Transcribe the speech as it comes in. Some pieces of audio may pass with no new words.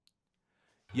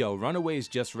Yo, Runaways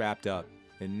just wrapped up.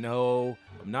 And no,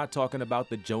 I'm not talking about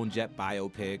the Joan Jett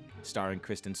biopic starring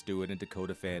Kristen Stewart and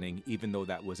Dakota Fanning, even though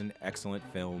that was an excellent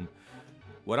film.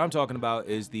 What I'm talking about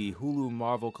is the Hulu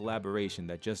Marvel collaboration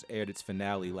that just aired its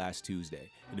finale last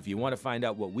Tuesday. And if you want to find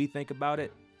out what we think about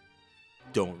it,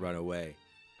 don't run away.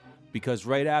 Because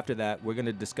right after that, we're going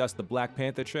to discuss the Black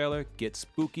Panther trailer, get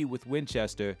spooky with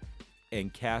Winchester,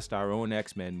 and cast our own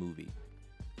X-Men movie.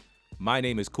 My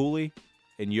name is Cooley,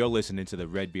 and you're listening to the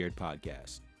Redbeard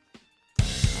Podcast.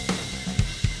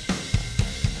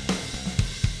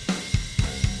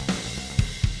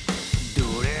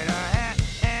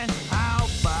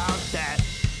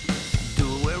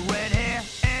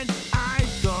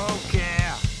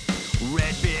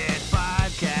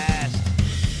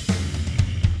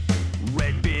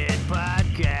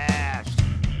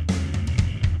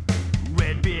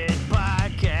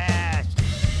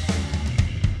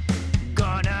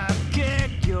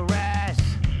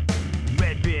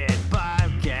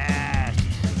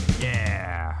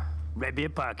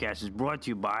 Redbeard Podcast is brought to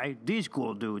you by these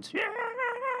cool dudes.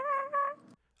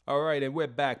 All right, and we're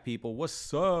back, people.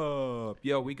 What's up?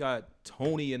 Yo, we got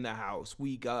Tony in the house.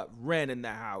 We got Ren in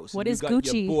the house. What and is you got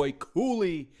Gucci? your boy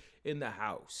Cooley in the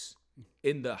house.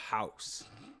 In the house.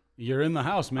 You're in the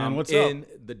house, man. What's in up?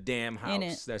 the damn house. In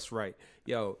it. That's right.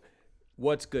 Yo,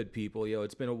 what's good, people? Yo,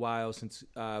 it's been a while since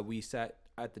we sat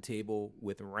at the table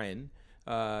with Ren.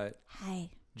 Hi.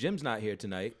 Jim's not here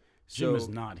tonight. Jim is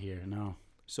not here, no.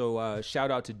 So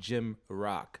shout out to Jim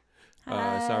Rock.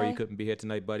 Hi. Sorry you couldn't be here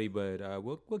tonight, buddy, but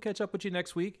we'll catch up with you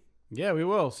next week. Yeah, we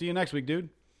will. See you next week, dude.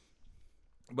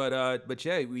 But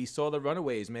yeah, we saw the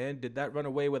Runaways, man. Did that run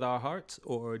away with our hearts,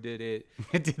 or did it?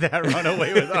 Did that run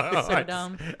away with our So hearts?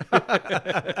 dumb.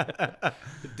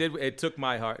 It took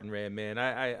my heart and ran, man.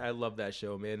 I love that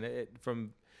show, man.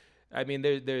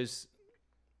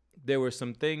 There were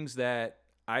some things that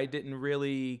I didn't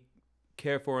really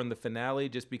care for in the finale,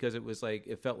 just because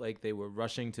it felt like they were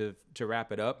rushing to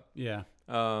wrap it up. Yeah.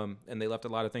 And they left a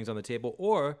lot of things on the table,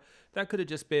 or that could have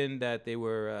just been that they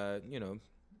were,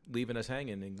 leaving us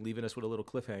hanging and leaving us with a little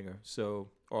cliffhanger.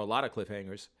 Or a lot of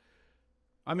cliffhangers.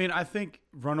 I mean, I think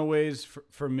Runaways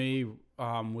for me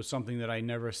was something that I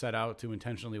never set out to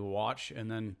intentionally watch.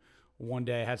 And then one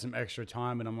day I had some extra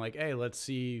time and I'm like, hey, let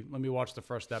me watch the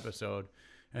first episode.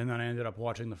 And then I ended up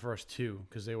watching the first two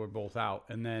because they were both out.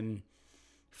 And then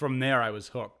from there I was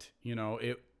hooked. You know,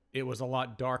 it was a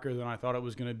lot darker than I thought it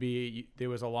was going to be. There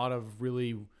was a lot of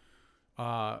really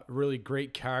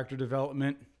great character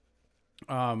development,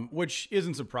 which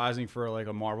isn't surprising for like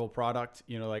a Marvel product.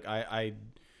 You know, like I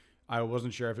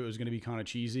wasn't sure if it was going to be kind of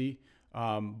cheesy,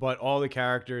 but all the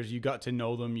characters, you got to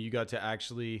know them. You got to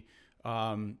actually,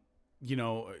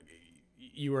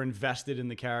 you were invested in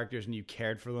the characters and you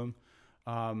cared for them.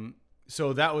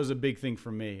 So that was a big thing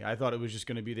for me. I thought it was just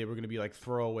going to be, they were going to be like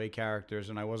throwaway characters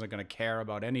and I wasn't going to care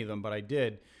about any of them, but I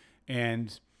did.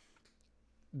 And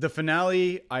the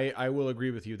finale, I will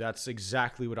agree with you. That's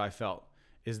exactly what I felt,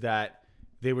 is that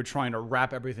they were trying to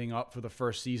wrap everything up for the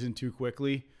first season too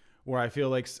quickly, where I feel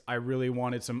like I really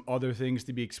wanted some other things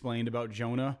to be explained about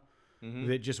Jonah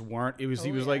that just weren't. He was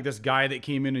like this guy that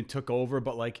came in and took over,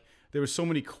 but like there were so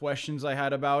many questions I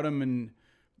had about him and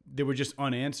they were just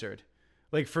unanswered.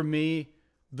 Like for me,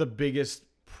 the biggest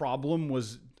problem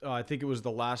was, I think it was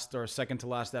the last or second to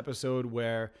last episode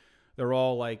where they're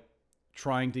all like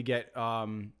trying to get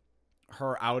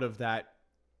her out of that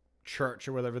church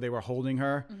or whatever they were holding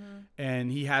her.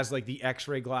 And he has like the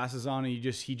X-ray glasses on and he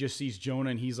just sees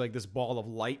Jonah and he's like this ball of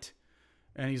light.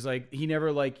 And he's like, he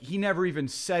never even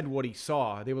said what he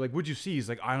saw. They were like, what'd you see? He's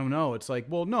like, I don't know. It's like,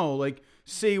 well, no, like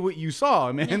say what you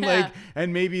saw, man. Yeah. Like,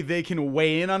 and maybe they can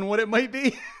weigh in on what it might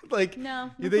be. Like,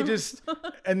 No. they just,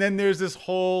 and then there's this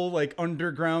whole like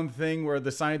underground thing where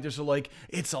the scientists are like,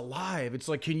 it's alive. It's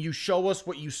like, can you show us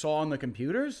what you saw on the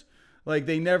computers? Like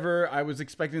I was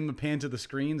expecting them to pan to the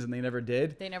screens and they never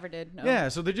did. They never did. No. Yeah,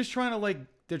 so they're just trying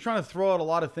to throw out a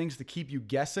lot of things to keep you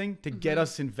guessing, to get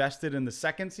us invested in the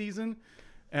second season.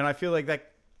 And I feel like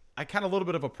that I kind of a little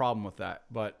bit of a problem with that,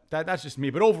 but that's just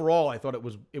me. But overall, I thought it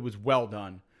was well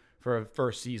done for a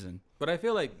first season. But I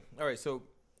feel like, all right, so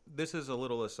this is a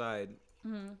little aside.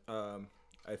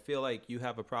 I feel like you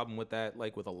have a problem with that,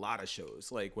 like with a lot of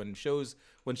shows. Like when shows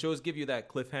give you that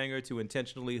cliffhanger to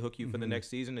intentionally hook you for the next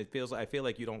season, I feel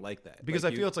like you don't like that. Because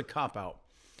like I feel it's a cop-out.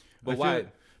 But why?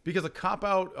 Because a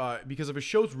cop-out, because if a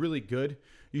show's really good,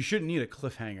 you shouldn't need a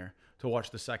cliffhanger to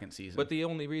watch the second season. But the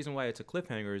only reason why it's a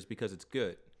cliffhanger is because it's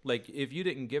good. Like if you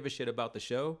didn't give a shit about the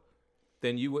show,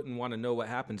 then you wouldn't want to know what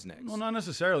happens next. Well, not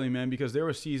necessarily, man, because there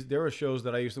were shows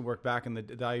that I used to work back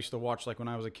that I used to watch like when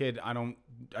I was a kid. I'm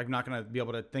not gonna be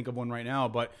able to think of one right now,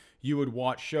 but you would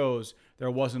watch shows.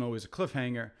 There wasn't always a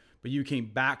cliffhanger, but you came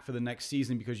back for the next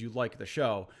season because you liked the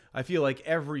show. I feel like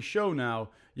every show now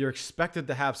you're expected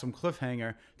to have some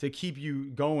cliffhanger to keep you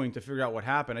going to figure out what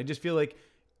happened. I just feel like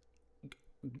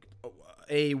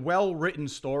a well-written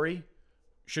story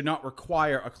should not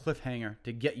require a cliffhanger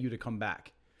to get you to come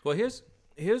back. Well, here's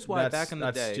why back in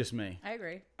the day. That's just me. I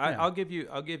agree. I'll give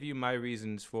you my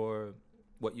reasons for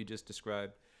what you just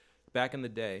described. Back in the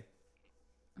day,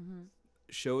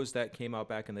 shows that came out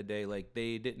back in the day, like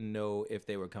they didn't know if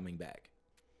they were coming back.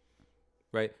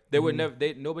 Right? They were never.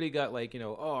 Nobody got like,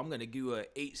 oh, I'm gonna do a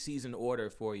 8-season order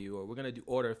for you, or we're gonna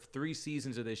order 3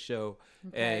 seasons of this show,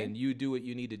 and you do what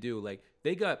you need to do. Like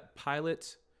they got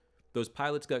pilots. Those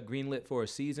pilots got greenlit for a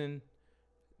season.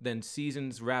 Then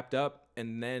seasons wrapped up,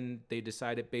 and then they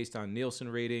decided based on Nielsen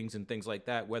ratings and things like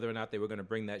that whether or not they were going to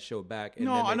bring that show back. And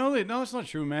No, it's not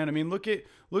true, man. I mean, look at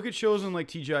shows on like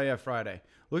TGIF Friday.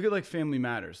 Look at like Family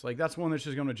Matters. Like that's one that's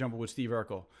just going to jump with Steve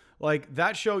Urkel. Like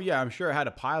that show, yeah, I'm sure it had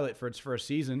a pilot for its first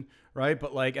season, right?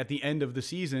 But like at the end of the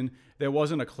season, there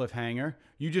wasn't a cliffhanger.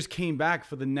 You just came back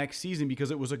for the next season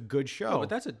because it was a good show. Oh, but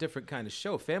that's a different kind of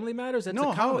show. Family Matters, that's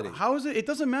a comedy. How is it? It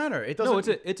doesn't matter. It doesn't.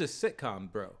 No, it's a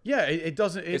sitcom, bro. Yeah, it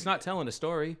doesn't. It's not telling a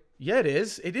story. Yeah, it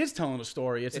is. It is telling a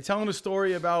story. It's telling a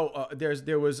story about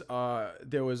there was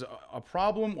a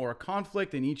problem or a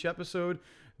conflict in each episode.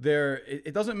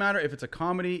 It doesn't matter if it's a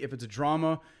comedy, if it's a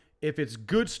drama, if it's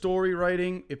good story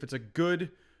writing, if it's a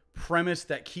good premise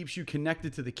that keeps you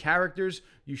connected to the characters.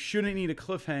 You shouldn't need a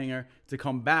cliffhanger to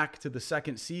come back to the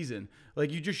second season.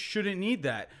 Like you just shouldn't need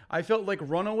that. I felt like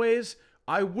Runaways,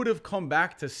 I would have come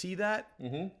back to see that.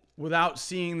 Without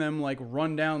seeing them like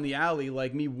run down the alley,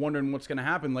 like me wondering what's going to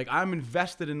happen. Like I'm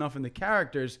invested enough in the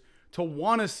characters to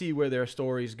want to see where their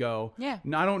stories go. Yeah.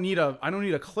 And I don't need a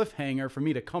cliffhanger for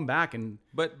me to come back and.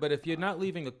 But if you're not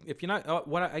leaving,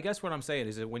 I guess what I'm saying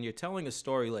is that when you're telling a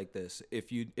story like this,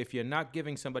 if you're not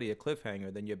giving somebody a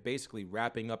cliffhanger, then you're basically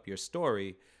wrapping up your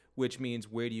story, which means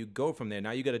where do you go from there?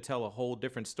 Now you got to tell a whole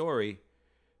different story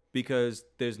because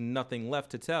there's nothing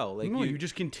left to tell. Like no, you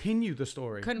just continue the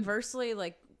story. Conversely,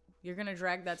 like. You're going to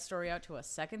drag that story out to a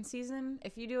second season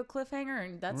if you do a cliffhanger,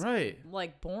 and that's right.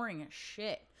 Like boring as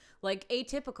shit. Like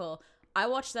Atypical. I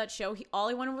watched that show. All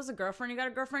he wanted was a girlfriend. He got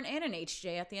a girlfriend and an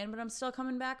HJ at the end, but I'm still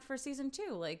coming back for season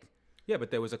 2. Like, yeah,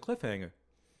 but there was a cliffhanger.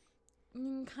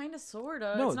 Kind of, sort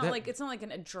of. No, it's not like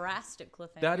a drastic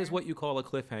cliffhanger. That is what you call a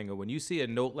cliffhanger. When you see a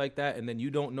note like that and then you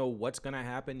don't know what's going to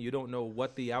happen, you don't know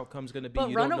what the outcome's going to be. But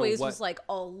you Runaways don't know was like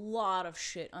a lot of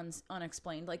shit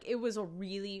unexplained. Like it was a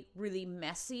really, really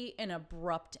messy and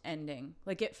abrupt ending.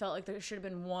 Like it felt like there should have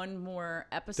been one more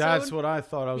episode. That's what I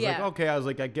thought. I was like, Yeah. okay. I was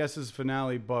like, I guess it's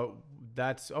finale, but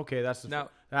that's okay. That's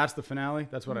the finale.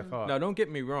 That's what I thought. Now, don't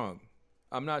get me wrong.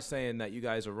 I'm not saying that you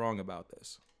guys are wrong about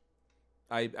this.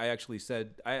 I actually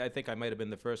said, I think I might have been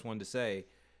the first one to say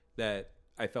that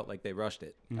I felt like they rushed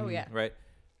it. Oh, yeah. Right?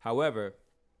 However,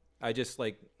 I just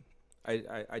like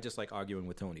arguing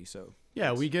with Tony, so.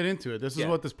 Yeah, we get into it. This is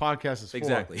what this podcast is for.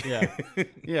 Exactly. Yeah.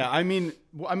 Yeah, I mean,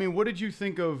 what did you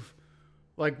think of,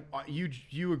 like,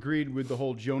 you agreed with the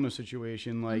whole Jonah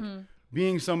situation, like,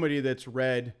 being somebody that's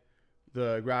read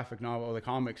the graphic novel or the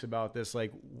comics about this,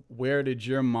 like, where did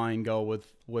your mind go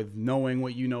with knowing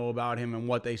what you know about him and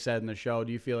what they said in the show?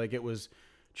 Do you feel like it was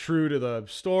true to the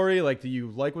story? Like, do you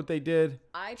like what they did?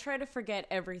 I try to forget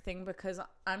everything because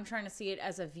I'm trying to see it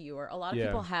as a viewer. A lot of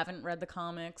people haven't read the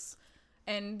comics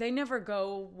and they never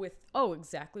go with,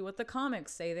 exactly what the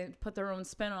comics say. They put their own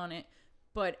spin on it.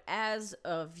 But as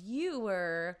a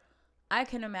viewer, I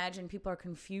can imagine people are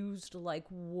confused, like,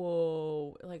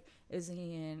 whoa, like, is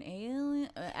he an alien?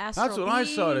 Astral That's what I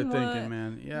started being? thinking,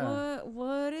 man. Yeah.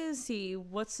 What is he?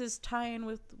 What's his tie-in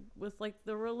with like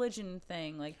the religion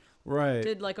thing? Like, Right.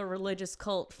 did like a religious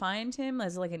cult find him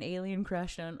as like an alien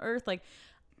crashed on Earth? Like,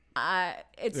 I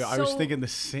was thinking the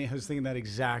same. I was thinking that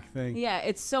exact thing. Yeah,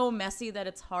 it's so messy that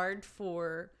it's hard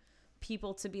for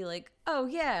people to be like, oh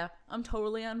yeah, I'm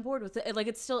totally on board with it. Like,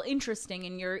 it's still interesting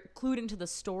and you're clued into the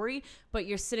story, but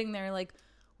you're sitting there like,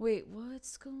 wait,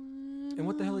 what's going on? And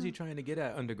what the hell is he trying to get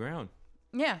at underground?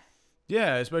 Yeah.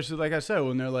 Yeah, especially like I said,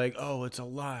 when they're like, oh, it's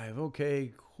alive.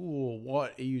 Okay, cool.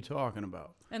 What are you talking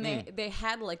about? And they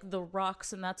had like the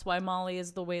rocks, and that's why Molly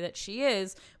is the way that she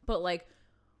is. But like,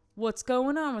 what's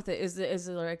going on with it? Is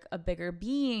it like a bigger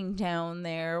being down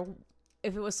there?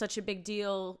 If it was such a big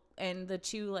deal, and the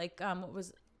two like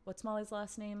what's Molly's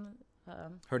last name?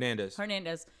 Hernandez.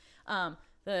 The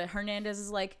Hernandez is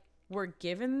like, we're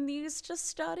given these to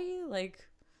study. Like,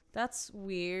 that's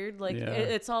weird. Like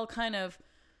it's all kind of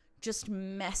just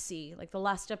messy. Like the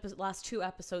last 2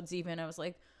 episodes, even I was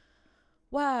like,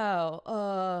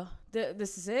 wow,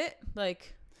 this is it.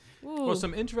 Like, ooh. Well,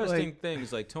 some interesting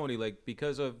things, like Tony, like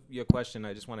because of your question,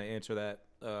 I just want to answer that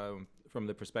from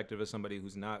the perspective of somebody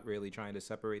who's not really trying to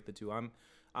separate the two.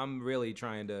 I'm really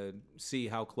trying to see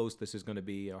how close this is going to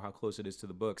be, or how close it is to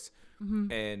the books,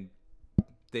 and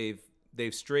they've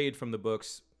strayed from the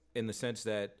books in the sense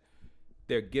that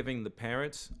they're giving the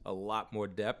parents a lot more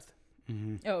depth.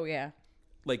 Oh yeah.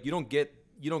 Like you don't get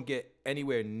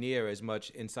anywhere near as much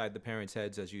inside the parents'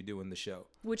 heads as you do in the show.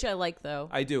 Which I like, though.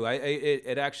 I do.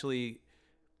 It actually,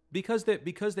 because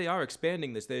they are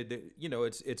expanding this. They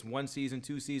it's 1 season,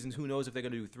 2 seasons. Who knows if they're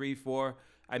going to do 3, 4?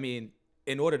 I mean,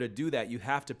 in order to do that, you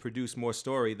have to produce more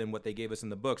story than what they gave us in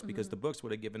the books, because the books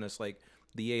would have given us like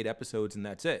the 8 episodes and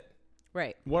that's it.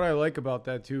 Right. What I like about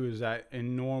that too is that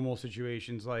in normal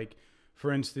situations, like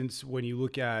for instance, when you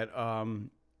look at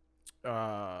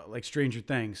like Stranger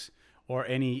Things or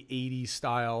any 80s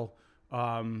style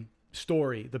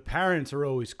story, the parents are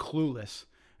always clueless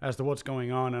as to what's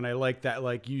going on, and I like that.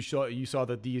 Like you saw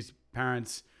that these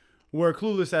parents were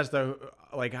clueless as to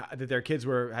like that their kids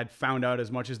had found out as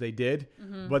much as they did,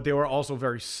 but they were also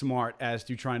very smart as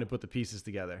to trying to put the pieces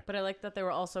together. But I like that they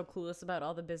were also clueless about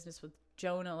all the business with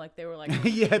Jonah. Like they were like,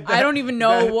 I don't even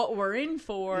know what we're in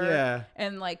for. Yeah.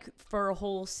 And like for a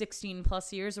whole 16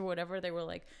 plus years or whatever, they were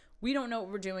like, we don't know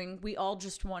what we're doing. We all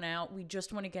just want out. We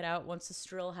just want to get out once the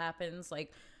Strill happens.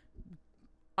 Like,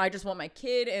 I just want my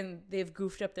kid, and they've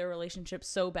goofed up their relationship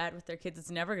so bad with their kids,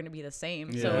 it's never going to be the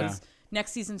same. Yeah. So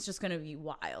next season's just going to be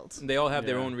wild. They all have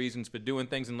their own reasons for doing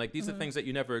things, and like these are things that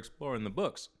you never explore in the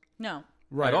books. No.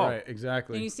 Right, at all. right,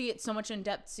 exactly. And you see it so much in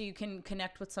depth, so you can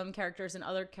connect with some characters, and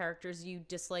other characters you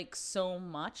dislike so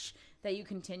much that you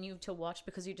continue to watch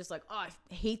because you're just like, oh,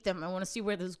 I hate them. I want to see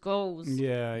where this goes.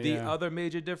 Yeah, The other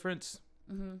major difference,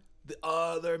 though,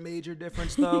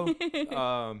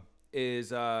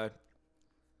 is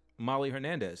Molly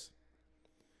Hernandez.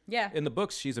 Yeah. In the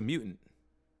books, she's a mutant.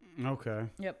 Okay.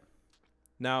 Yep.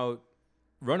 Now,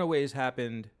 Runaways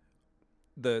happened.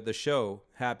 The show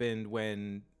happened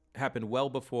well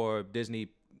before Disney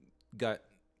got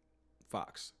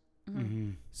Fox.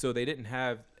 So they didn't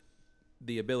have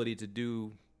the ability to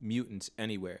do mutants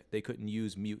anywhere. They couldn't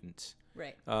use mutants.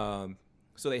 Right.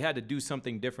 So they had to do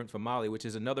something different for Molly, which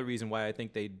is another reason why I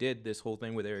think they did this whole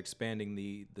thing where they're expanding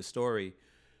the story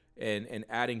and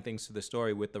adding things to the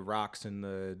story with the rocks and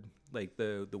the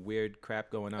weird crap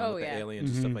going on with the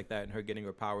aliens and stuff like that, and her getting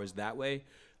her powers that way.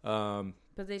 But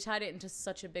they tied it into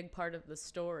such a big part of the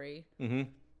story. And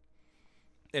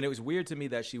it was weird to me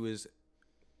that she was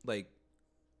like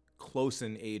close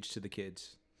in age to the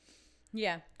kids.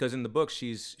 Yeah. Because in the book,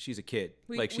 she's a kid.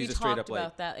 She's a straight up talked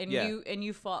about that, and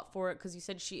you fought for it because you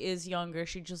said she is younger.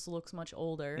 She just looks much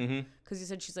older. Because you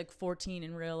said she's like 14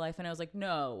 in real life, and I was like,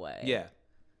 no way. Yeah.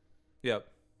 Yep.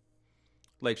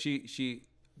 Like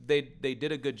they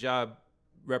did a good job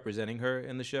representing her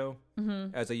in the show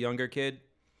as a younger kid,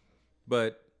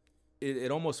 but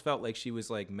it almost felt like she was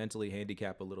like mentally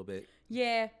handicapped a little bit.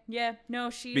 Yeah. No,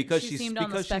 she seemed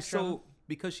on the spectrum.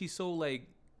 Because she's so like,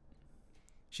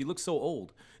 she looks so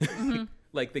old.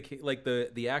 Like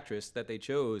the actress that they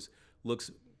chose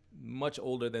looks much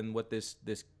older than what this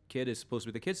kid is supposed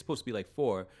to be. The kid's supposed to be like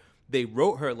 4. They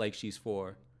wrote her like she's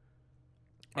 4.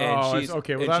 And she's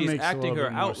acting her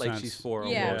out like she's 4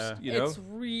 almost. You know? It's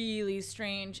really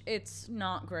strange. It's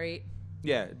not great.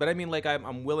 Yeah, but I mean, like,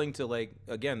 I'm willing to, like,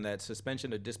 again, that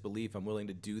suspension of disbelief. I'm willing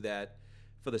to do that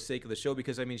for the sake of the show,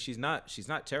 because I mean, she's not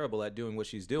terrible at doing what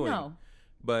she's doing. No.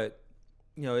 But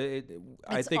you know,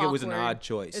 I think awkward. It was an odd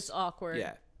choice. It's awkward.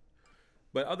 Yeah.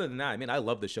 But other than that, I mean, I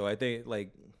love the show. I think, like,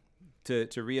 to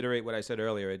reiterate what I said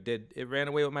earlier, it ran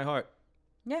away with my heart.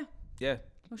 Yeah. Yeah.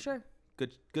 Oh, sure.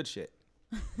 Good shit.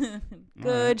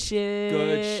 Good shit.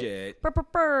 Good shit. Burr, burr,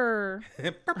 burr.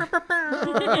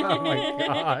 Oh my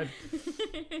god.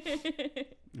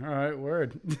 All right,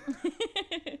 word.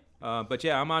 But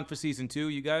yeah, I'm on for season 2,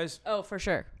 you guys. Oh, for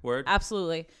sure. Word.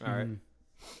 Absolutely. All right.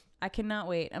 I cannot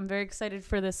wait. I'm very excited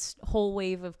for this whole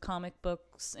wave of comic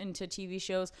books into TV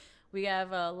shows. We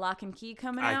have Lock and Key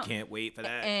coming out. I can't wait for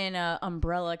that. And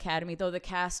Umbrella Academy, though the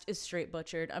cast is straight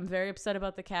butchered. I'm very upset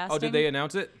about the casting. Oh, did they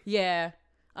announce it? Yeah.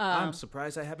 I'm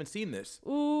surprised I haven't seen this.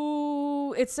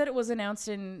 Ooh, it said it was announced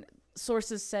and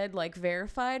sources said like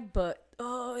verified, but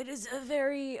it is a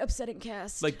very upsetting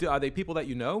cast. Like, are they people that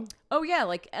you know? Oh yeah,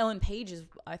 like Ellen Page is,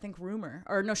 I think, rumor,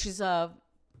 or no, she's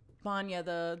Vanya,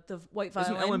 the white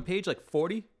violin. Isn't Ellen Page like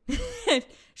 40?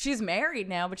 She's married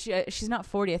now, but she's not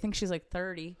 40. I think she's like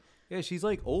 30. Yeah, she's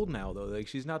like old now though. Like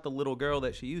she's not the little girl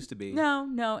that she used to be.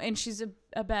 No, and she's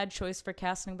a bad choice for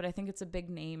casting, but I think it's a big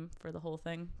name for the whole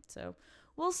thing. So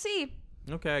we'll see.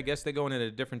 Okay, I guess they're going in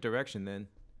a different direction then.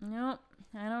 Nope,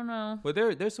 I don't know. But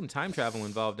there's some time travel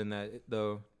involved in that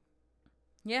though.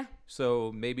 Yeah.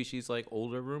 So maybe she's like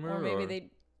older rumor, or maybe they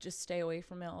just stay away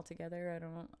from it altogether. I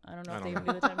don't know if they even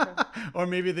do the time travel. Or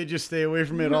maybe they just stay away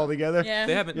from it altogether. Yeah.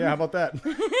 They haven't. Yeah, how about that?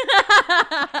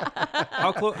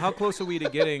 How close are we to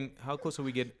getting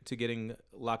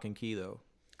Lock and Key though?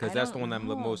 Because that's the one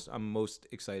I'm most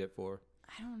excited for.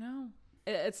 I don't know.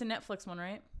 It's a Netflix one,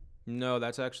 right? No,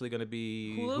 that's actually going to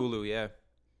be Hulu. Yeah.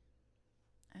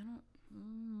 I don't.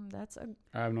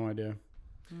 I have no idea.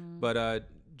 But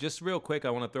just real quick, I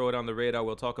want to throw it on the radar.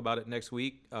 We'll talk about it next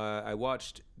week. I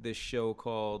watched this show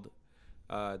called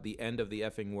The End of the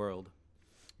Effing World.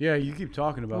 Yeah, you keep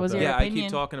talking about that. Yeah, I keep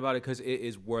talking about it because it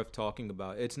is worth talking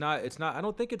about. It's not. I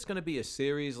don't think it's going to be a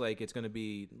series like it's going to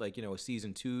be like a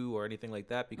season 2 or anything like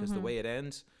that because the way it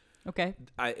ends. Okay.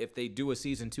 If they do a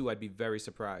season 2, I'd be very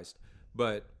surprised.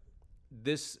 But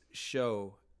this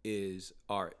show is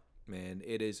art, man.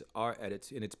 It is art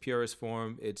in its purest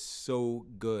form. It's so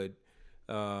good.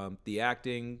 The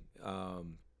acting,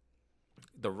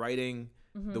 the writing,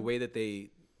 the way that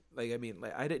they I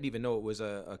didn't even know it was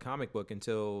a comic book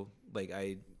until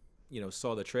I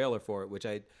saw the trailer for it, which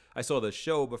I saw the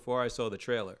show before I saw the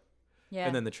trailer. Yeah.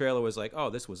 And then the trailer was like, oh,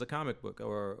 this was a comic book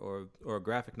or a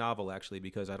graphic novel actually,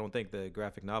 because I don't think the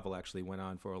graphic novel actually went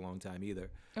on for a long time either.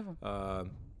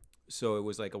 So it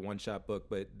was like a one-shot book,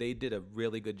 but they did a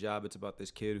really good job. It's about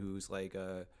this kid who's like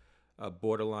a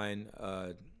borderline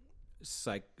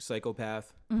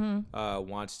psychopath.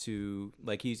 Wants to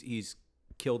he's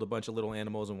killed a bunch of little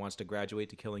animals and wants to graduate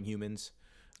to killing humans.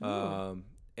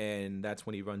 And that's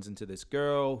when he runs into this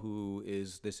girl who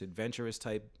is this adventurous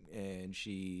type, and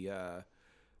she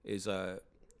is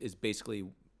basically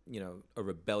a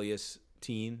rebellious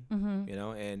teen,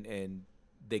 and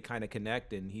they kind of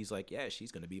connect, and he's like, yeah,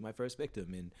 she's gonna be my first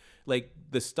victim, and like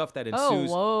the stuff that ensues.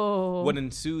 What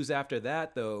ensues after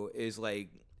that though is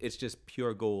it's just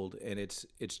pure gold, and it's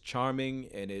charming,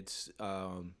 and it's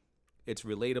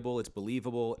relatable, it's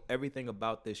believable. Everything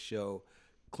about this show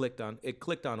clicked on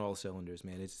all cylinders,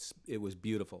 man. It was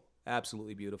beautiful,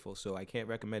 absolutely beautiful. So I can't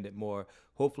recommend it more.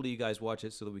 Hopefully you guys watch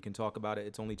it so that we can talk about it.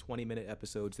 It's only 20-minute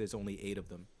episodes. There's only 8 of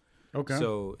them. Okay.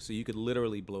 So you could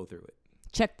literally blow through it.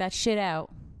 Check that shit out.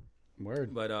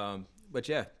 Word. But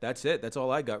yeah, that's it. That's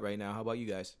all I got right now. How about you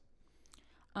guys?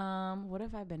 What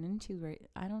have I been into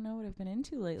I don't know what I've been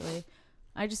into lately.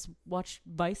 I just watched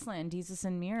Viceland, Jesus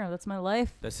and Miro. That's my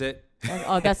life. That's it.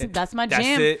 That's my jam.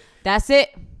 That's it. That's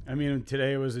it. I mean,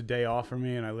 today was a day off for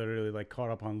me, and I literally caught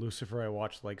up on Lucifer. I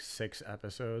watched 6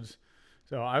 episodes.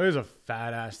 So I was a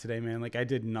fat ass today, man. I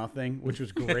did nothing, which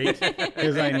was great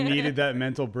because I needed that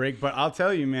mental break. But I'll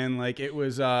tell you, man, it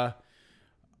was, I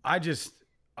just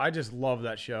love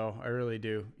that show. I really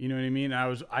do. You know what I mean?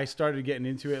 I started getting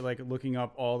into it, looking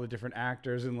up all the different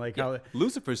actors and how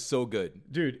Lucifer's so good,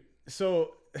 dude.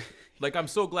 So I'm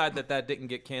so glad that didn't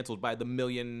get canceled by the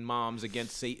Million Moms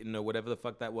Against Satan or whatever the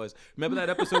fuck that was. Remember that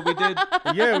episode we did?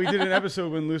 Yeah, we did an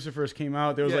episode when Lucifer's came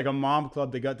out. There was a mom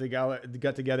club that got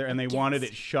together and they wanted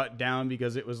it shut down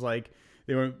because it was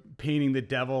they were painting the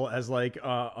devil as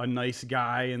a nice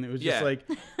guy, and it was just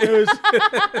it was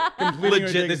completely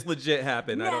legit. This legit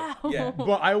happened. No.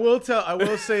 But I will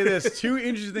say this: 2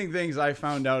 interesting things I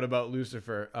found out about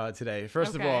Lucifer today.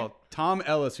 First of all, Tom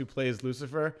Ellis, who plays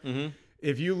Lucifer,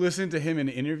 if you listen to him in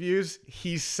interviews,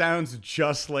 he sounds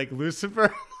just like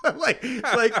Lucifer. But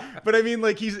I mean,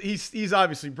 he's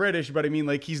obviously British, but I mean,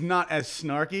 he's not as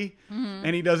snarky,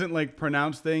 and he doesn't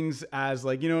pronounce things as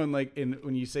and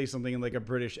when you say something in a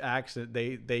British accent,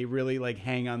 they really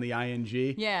hang on the ing.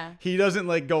 Yeah. He doesn't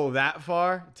go that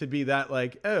far to be that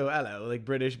oh hello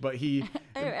British, but he's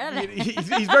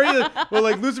very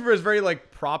Lucifer is very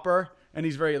proper, and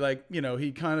he's very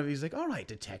he's all right,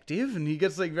 detective, and he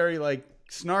gets very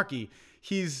snarky.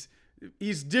 He's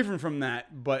different from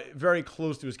that, but very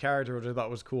close to his character, which I thought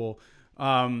was cool.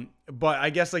 But I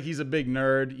guess he's a big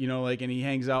nerd, and he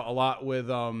hangs out a lot with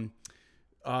the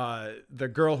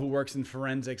girl who works in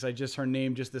forensics. Her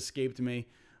name just escaped me,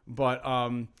 but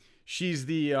she's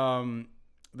the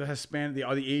Hispanic,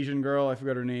 the Asian girl. I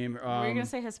forgot her name. Were you gonna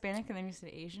say Hispanic and then you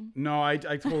said Asian? No, I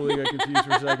totally got confused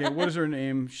for a second. What is her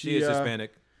name? She is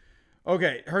Hispanic.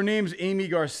 Okay, her name's Amy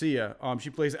Garcia. She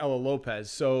plays Ella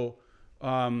Lopez. So.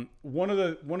 One of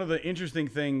the interesting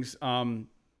things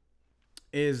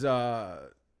is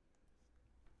that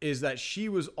she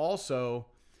was also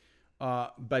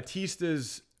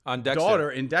Batista's on Dexter.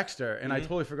 daughter in Dexter, and I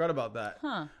totally forgot about that.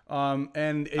 Huh.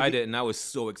 I didn't. I was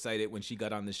so excited when she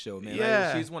got on the show, man.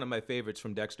 Yeah. She's one of my favorites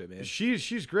from Dexter, man.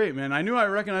 She's great, man. I knew I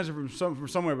recognized her from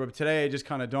somewhere, but today it just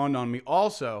kind of dawned on me.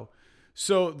 Also,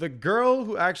 so the girl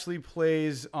who actually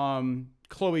plays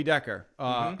Chloe Decker,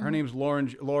 her name's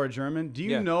Laura German. Do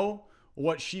you know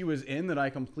what she was in that I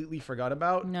completely forgot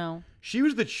about? No. She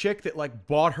was the chick that like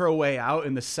bought her way out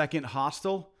in the second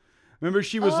Hostel. Remember,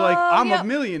 she was like, I'm a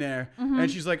millionaire.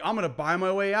 And she's like, I'm going to buy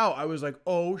my way out. I was like,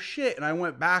 oh, shit. And I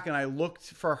went back and I looked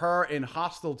for her in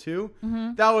Hostel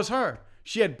 2. That was her.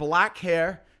 She had black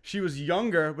hair. She was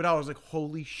younger, but I was like,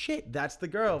 holy shit, that's the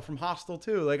girl from Hostel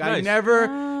 2. Like, nice. I never,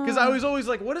 because I was always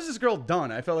like, what has this girl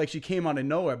done? I felt like she came out of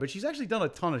nowhere, but she's actually done a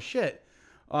ton of shit.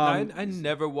 I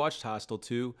never watched Hostel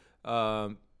 2.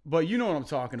 But you know what I'm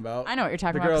talking about. I know what you're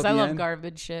talking about because I love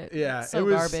garbage shit. Yeah, so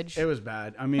garbage. It was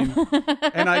bad. I mean,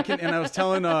 and I was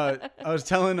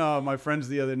telling my friends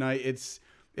the other night. It's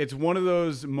one of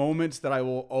those moments that I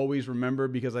will always remember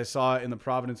because I saw it in the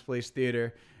Providence Place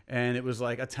Theater, and it was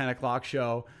like a 10 o'clock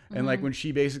show. And like when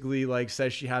she basically like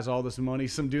says she has all this money,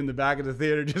 some dude in the back of the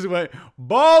theater just went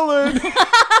ballin'.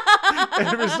 And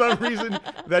for some reason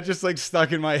that just like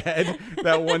stuck in my head,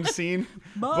 that one scene.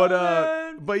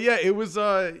 But yeah, it was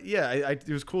it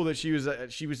was cool that she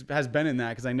has been in that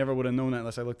because I never would have known that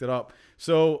unless I looked it up.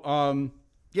 So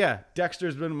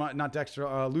Dexter's been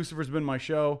Lucifer's been my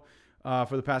show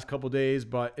for the past couple days,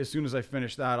 but as soon as I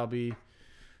finish that, I'll be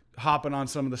hopping on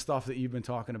some of the stuff that you've been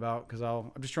talking about because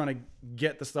I'm just trying to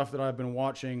get the stuff that I've been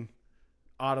watching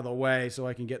out of the way so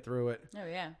I can get through it. Oh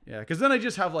yeah. Yeah, because then I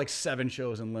just have like 7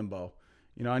 shows in limbo.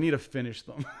 You know, I need to finish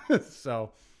them.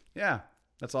 So yeah,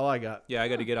 that's all I got. Yeah, I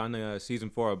got to get on the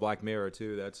season 4 of Black Mirror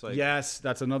too. That's like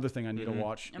that's another thing I need to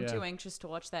watch. I'm too anxious to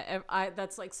watch that.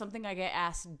 That's like something I get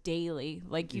asked daily.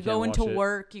 Like you can't go into watch it.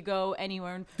 work, you go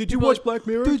anywhere. And Did you people watch like, Black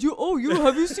Mirror? Did you? Oh,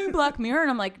 have you seen Black Mirror?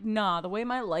 And I'm like, nah. The way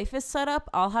my life is set up,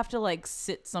 I'll have to like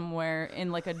sit somewhere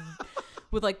in like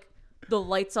with like the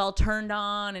lights all turned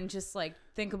on and just like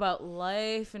think about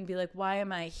life and be like, why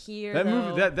am I here? That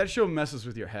movie, that show messes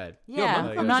with your head.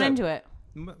 Yeah, I'm not into it.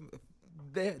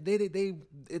 They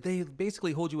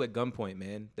basically hold you at gunpoint,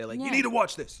 man. They're like, Yeah. you need to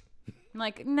watch this. I'm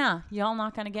like, nah, y'all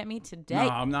not gonna get me today. No,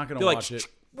 I'm not gonna They're watch like, it.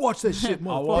 watch this shit,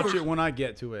 motherfucker. I'll watch it when I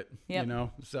get to it. Yep. You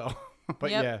know, so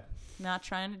but Yep. yeah. Not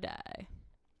trying to die.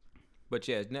 But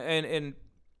yeah, and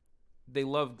they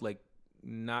love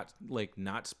not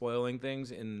spoiling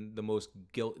things in the most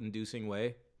guilt-inducing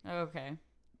way. Okay.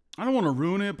 I don't want to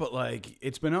ruin it, but like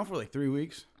it's been out for like 3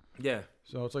 weeks. Yeah.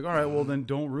 So it's like, all right, well then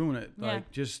don't ruin it. Yeah.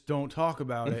 Like just don't talk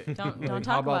about it. Don't Like,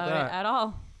 talk how about it that? at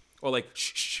all. Or like,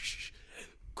 shh.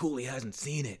 Cooley hasn't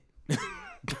seen it.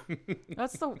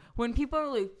 That's when people are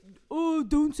like, oh,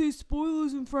 don't say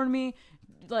spoilers in front of me.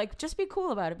 Like, just be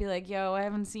cool about it. Be like, yo, I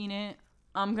haven't seen it.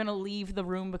 I'm gonna leave the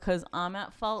room because I'm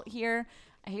at fault here.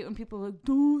 I hate when people are like,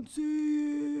 don't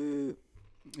see it.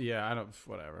 Yeah, I don't.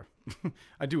 Whatever.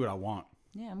 I do what I want.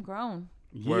 Yeah, I'm grown.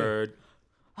 Yeah. Word.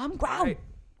 I'm grown. All right.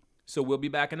 So we'll be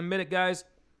back in a minute, guys.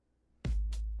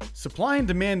 Supply and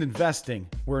demand investing,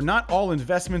 where not all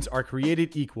investments are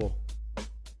created equal.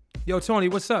 Yo, Tony,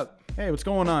 what's up? Hey, what's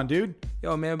going on, dude?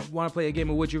 Yo, man, want to play a game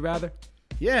of Would You Rather?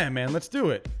 Yeah, man, let's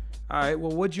do it. All right,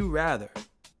 well, would you rather,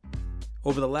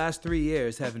 over the last 3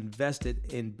 years, have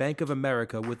invested in Bank of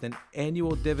America with an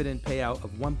annual dividend payout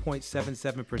of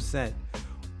 1.77%,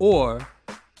 or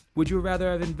would you rather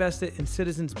have invested in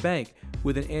Citizens Bank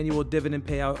with an annual dividend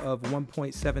payout of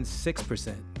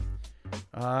 1.76%?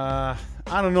 I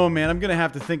don't know, man. I'm going to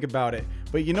have to think about it.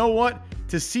 But you know what?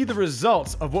 To see the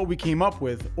results of what we came up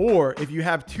with, or if you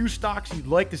have 2 stocks you'd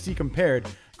like to see compared,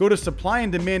 go to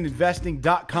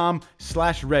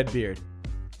supplyanddemandinvesting.com/redbeard.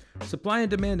 Supply and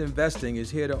demand investing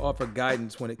is here to offer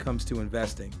guidance when it comes to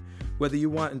investing. Whether you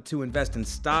want to invest in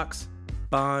stocks,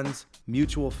 bonds,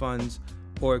 mutual funds,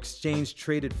 or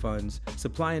exchange-traded funds,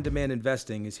 supply and demand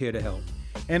investing is here to help.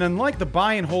 And unlike the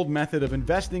buy and hold method of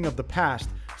investing of the past,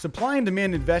 supply and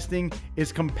demand investing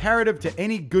is comparative to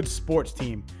any good sports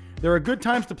team. There are good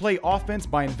times to play offense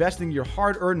by investing your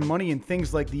hard-earned money in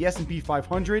things like the S&P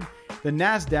 500, the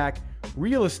NASDAQ,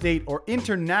 real estate, or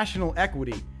international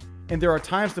equity. And there are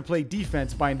times to play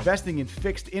defense by investing in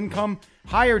fixed income,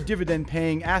 higher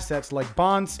dividend-paying assets like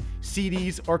bonds,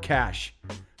 CDs, or cash.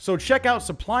 So check out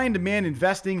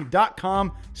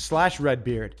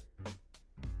supplyanddemandinvesting.com/redbeard.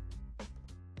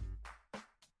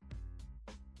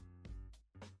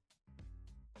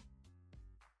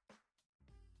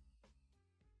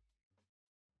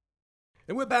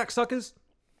 And we're back, suckers.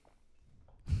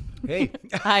 Hey.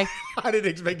 Hi. I didn't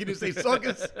expect you to say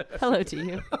suckers. Hello to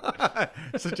you.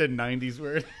 Such a 90s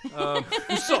word.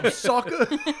 What's up, sucker?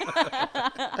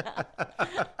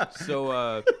 So,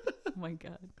 Oh my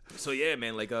God. so yeah,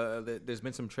 man. Like, there's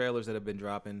been some trailers that have been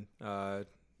dropping,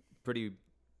 pretty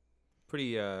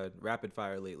rapid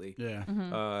fire lately. Yeah.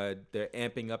 They're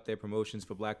amping up their promotions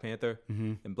for Black Panther,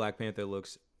 and Black Panther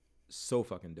looks so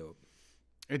fucking dope.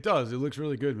 It does. It looks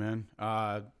really good, man.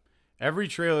 Every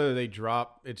trailer they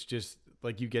drop, it's just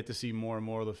like you get to see more and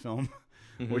more of the film,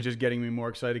 which is getting me more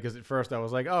excited. Because at first I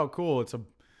was like, "Oh, cool! It's a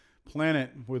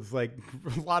planet with like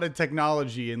a lot of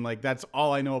technology, and like that's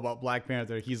all I know about Black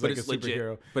Panther. He's like a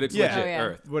superhero, but it's legit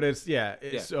Earth. But it's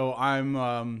So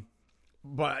I'm,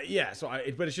 but yeah, so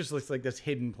but it's just like this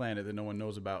hidden planet that no one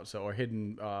knows about, so or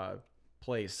hidden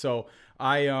place. So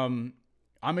I'm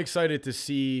excited to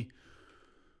see.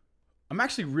 I'm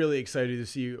actually really excited to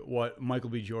see what Michael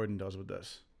B. Jordan does with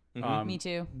this. Me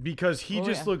too. Because he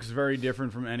looks very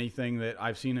different from anything that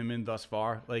I've seen him in thus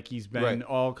far. Like he's been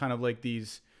all kind of like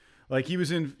these, like he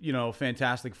was in,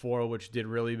 Fantastic Four, which did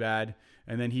really bad.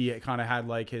 And then he kind of had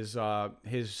like his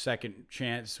second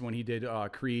chance when he did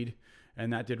Creed,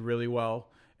 and that did really well.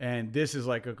 And this is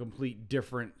like a complete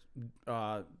different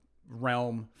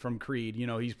realm from Creed.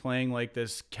 He's playing like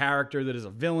this character that is a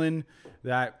villain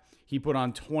that he put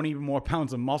on 20 more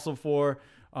pounds of muscle for.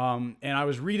 And I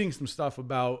was reading some stuff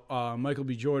about Michael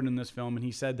B. Jordan in this film, and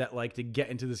he said that like to get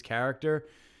into this character,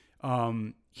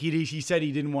 he said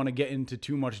he didn't want to get into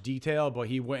too much detail, but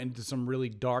he went into some really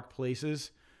dark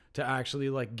places to actually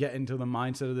like get into the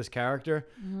mindset of this character.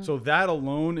 So that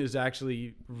alone is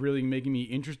actually really making me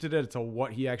interested as to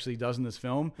what he actually does in this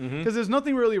film, because there's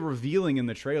nothing really revealing in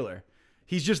the trailer.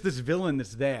 He's just this villain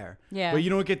that's there, but you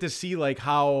don't get to see like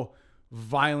how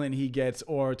violent he gets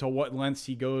or to what lengths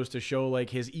he goes to show like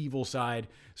his evil side.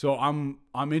 So I'm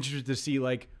interested to see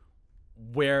like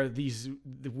where this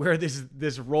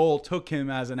role took him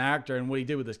as an actor and what he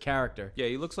did with his character. Yeah,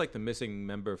 he looks like the missing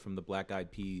member from the Black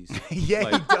Eyed Peas. Yeah,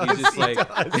 like, he does. He's just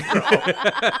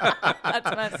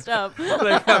That's messed up.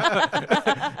 like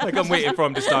I'm waiting for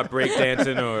him to start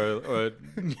breakdancing or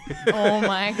Oh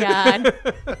my God.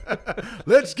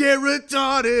 Let's get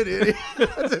retarded.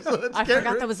 I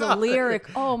forgot that was a lyric.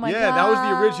 Oh my God. Yeah, that was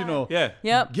the original. Yeah.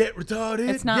 Yep. Get retarded.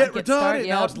 It's not get get retarded. started,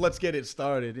 Now yep. it's let's get it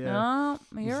started. Yeah.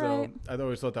 Oh, you're So right. I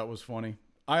always thought that was funny.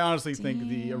 I honestly think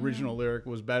the original lyric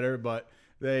was better, but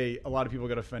a lot of people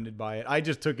got offended by it. I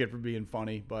just took it for being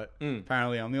funny, but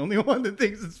apparently I'm the only one that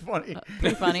thinks it's funny.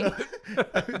 Pretty funny.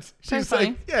 She's funny.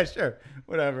 like, yeah, sure,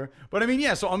 whatever. But I mean,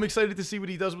 yeah. So I'm excited to see what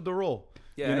he does with the role.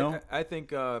 Yeah, I think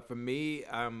for me,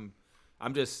 I'm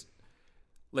just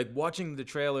like watching the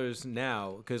trailers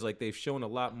now because like they've shown a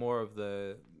lot more of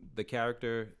the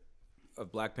character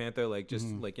of Black Panther, like just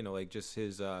like like just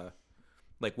his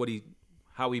like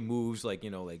how he moves, like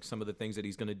like some of the things that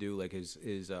he's gonna do, like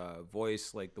his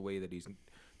voice, like the way that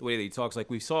he talks. Like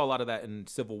we saw a lot of that in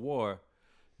Civil War,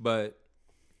 but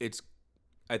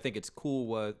I think it's cool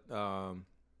what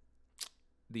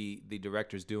the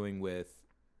director's doing with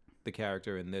the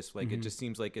character in this. Like it just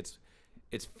seems like it's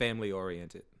family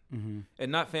oriented.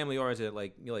 And not family oriented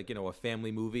like a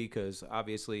family movie, because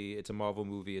obviously it's a Marvel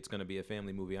movie, it's going to be a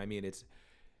family movie. I mean it's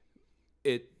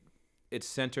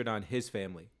centered on his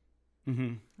family.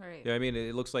 Right. Yeah, I mean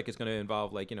it looks like it's going to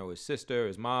involve like his sister,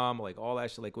 his mom, like all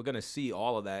that shit. Like we're going to see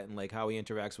all of that and like how he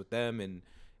interacts with them, and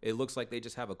it looks like they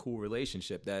just have a cool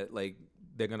relationship that like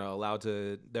they're gonna allow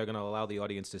the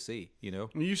audience to see.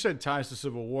 You said ties to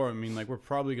Civil War. I mean, like we're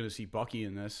probably gonna see Bucky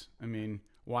in this. I mean,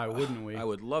 why wouldn't we? I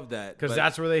would love that, because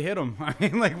that's where they hit him. I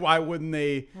mean, like why wouldn't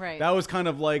they? Right. That was kind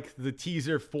of like the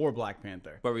teaser for Black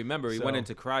Panther. But remember, he went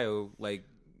into cryo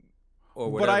or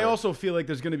whatever. But I also feel like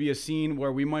there's going to be a scene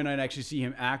where we might not actually see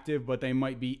him active, but they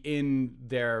might be in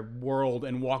their world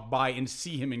and walk by and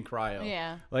see him in cryo.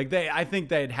 Yeah. Like I think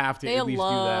they'd have to at least do that.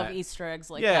 They love Easter eggs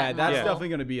like that. Yeah, that's definitely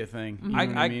going to be a thing. You know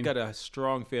what I mean? got a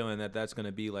strong feeling that that's going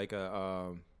to be like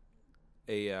an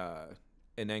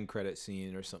end credit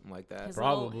scene or something like that. His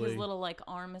Probably. his little like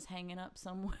arm is hanging up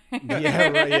somewhere. Yeah,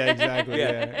 right. Yeah, exactly.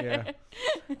 Yeah.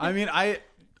 I mean,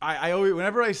 I always,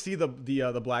 whenever I see the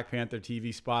Black Panther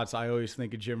TV spots, I always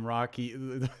think of Jim Rock. We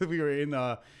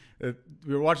were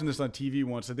watching this on TV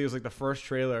once. I think it was like the first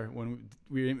trailer when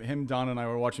Don and I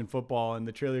were watching football, and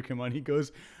the trailer came on. He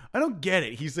goes, "I don't get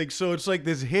it." He's like, "So it's like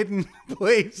this hidden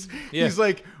place." Yeah. He's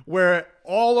like, where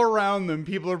all around them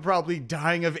people are probably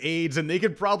dying of AIDS, and they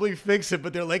could probably fix it,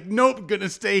 but they're like, "Nope, gonna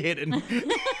stay hidden."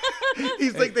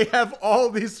 He's like, they have all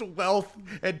this wealth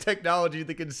and technology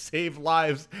that can save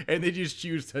lives, and they just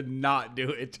choose to not do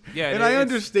it. Yeah, and I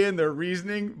understand their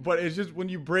reasoning, but it's just when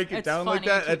you break it down like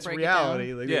that, that's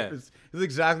reality. Like, it's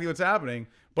exactly what's happening.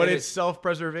 But it's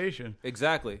self-preservation.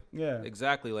 Exactly. Yeah.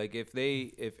 Exactly. Like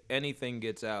if anything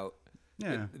gets out,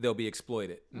 they'll be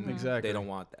exploited. Exactly. They don't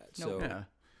want that. Nope. So yeah.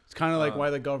 It's kind of like why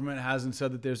the government hasn't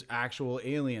said that there's actual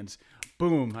aliens.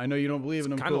 Boom. I know you don't believe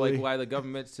in them. Kind of like why the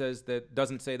government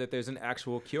doesn't say that there's an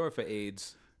actual cure for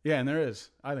AIDS. Yeah, and there is.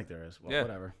 I think there is. Well,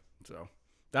 whatever. So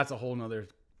that's a whole nother.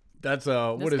 That's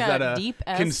what is that? A deep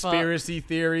conspiracy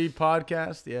theory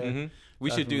podcast? Yeah. Mm-hmm.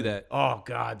 We should do that. Oh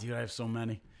God, dude, I have so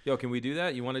many. Yo, can we do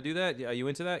that? You want to do that? Are you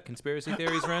into that? Conspiracy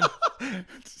theories, Ren?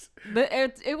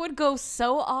 It would go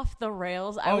so off the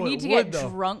rails. I would need to get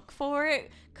drunk for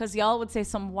it, because y'all would say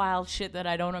some wild shit that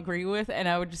I don't agree with, and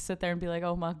I would just sit there and be like,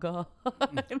 oh my God.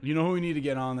 You know who we need to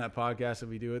get on that podcast if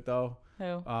we do it, though?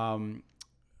 Who?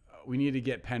 We need to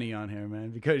get Penny on here, man,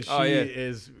 because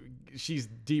she's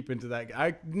deep into that.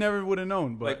 I never would have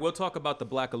known. But like, we'll talk about the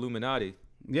Black Illuminati.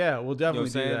 Yeah, we'll definitely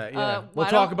do that. Yeah, we'll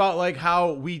talk about like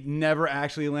how we never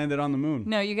actually landed on the moon.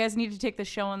 No, you guys need to take the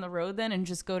show on the road then and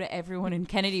just go to everyone in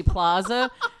Kennedy Plaza.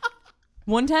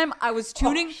 One time I was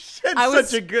tuning. I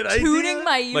was such a good tuning idea.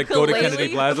 My ukulele. Like go to Kennedy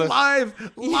Plaza. Live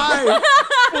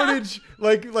footage,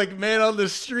 like man on the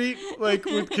street, like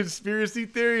with conspiracy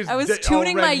theories. I was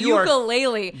tuning my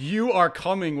ukulele. You are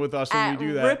coming with us when we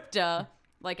do that. Ripta.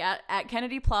 Like at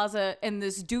Kennedy Plaza, and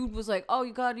this dude was like, oh,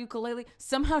 you got a ukulele?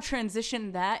 Somehow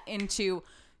transitioned that into,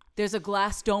 there's a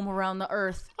glass dome around the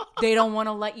earth. They don't want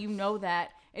to let you know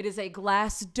that. It is a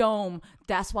glass dome.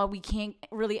 That's why we can't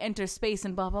really enter space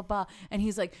and blah, blah, blah. And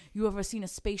he's like, you ever seen a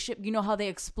spaceship? You know how they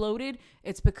exploded?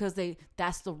 It's because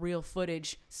that's the real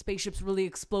footage. Spaceships really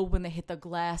explode when they hit the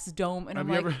glass dome.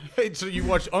 And so you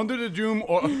watch Under the Dome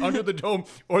or Under the Dome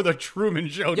or The Truman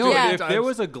Show? If there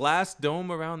was a glass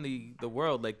dome around the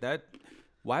world like that,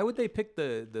 why would they pick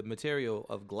the material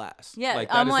of glass? Yeah, like,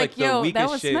 I'm like, yo, that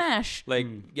was shit. Smash. Like,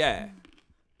 yeah.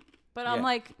 But I'm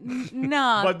like,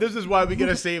 nah. But this is why we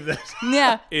gotta save this.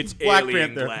 Yeah, it's Black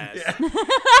alien Panther. glass.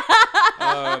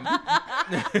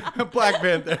 Yeah. Black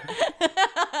Panther.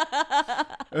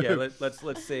 Yeah,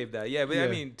 let's save that. Yeah, but I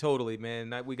mean, totally,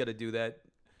 man. We gotta do that.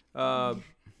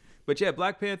 But yeah,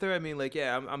 Black Panther. I mean, like,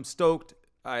 yeah, I'm stoked.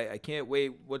 I can't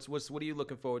wait. What are you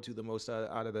looking forward to the most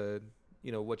out of the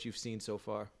what you've seen so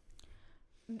far?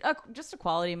 Just a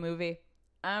quality movie.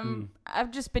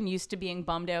 I've just been used to being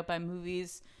bummed out by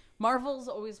movies. Marvel's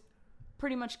always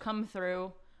pretty much come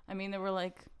through. I mean, there were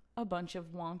like a bunch of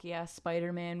wonky ass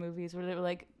Spider-Man movies where they were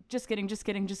like, just kidding.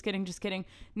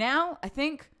 Now, I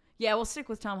think, we'll stick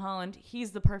with Tom Holland.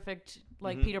 He's the perfect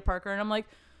Peter Parker. And I'm like,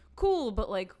 cool, but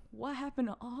like, what happened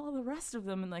to all the rest of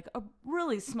them in like a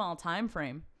really small time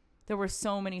frame? There were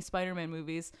so many Spider-Man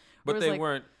movies. But they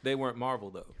weren't Marvel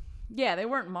though. Yeah, they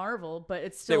weren't Marvel, but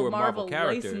it's still Marvel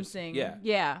characters. Licensing.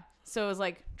 Yeah. So it was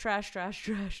like trash.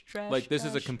 Like this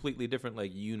is a completely different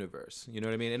like universe. You know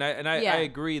what I mean? And I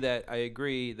agree that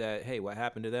hey, what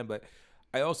happened to them? But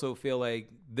I also feel like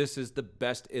this is the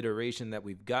best iteration that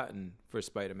we've gotten for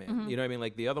Spider-Man. Mm-hmm. You know what I mean?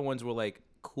 Like the other ones were like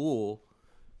cool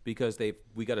because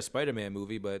we got a Spider-Man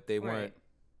movie, but they weren't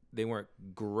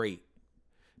great.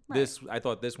 Right. I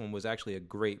thought this one was actually a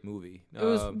great movie. It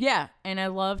was, and I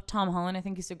love Tom Holland. I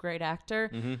think he's a great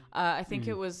actor. Mm-hmm. I think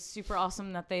it was super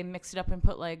awesome that they mixed it up and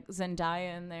put like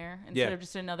Zendaya in there instead of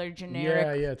just another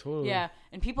generic. Yeah, totally. Yeah,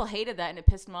 and people hated that and it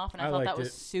pissed them off, and I thought that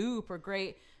was super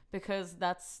great because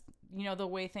that's the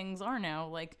way things are now.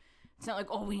 Like it's not like,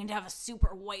 oh, we need to have a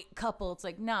super white couple. It's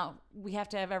like, no, we have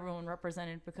to have everyone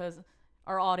represented because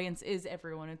our audience is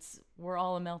everyone. We're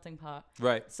all a melting pot.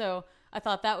 Right. So I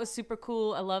thought that was super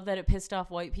cool. I love that it pissed off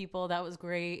white people. That was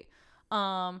great.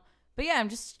 But yeah,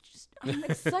 I'm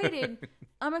excited.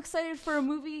 I'm excited for a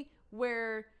movie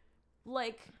where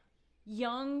like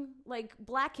young, like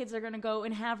black kids are going to go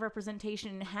and have representation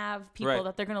and have people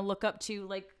that they're going to look up to.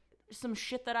 Like some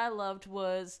shit that I loved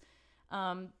was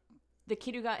the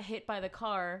kid who got hit by the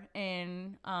car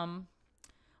in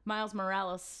Miles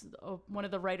Morales, one of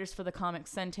the writers for the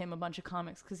comics, sent him a bunch of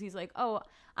comics because he's like, oh,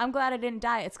 I'm glad I didn't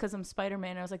die. It's because I'm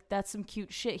Spider-Man. And I was like, that's some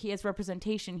cute shit. He has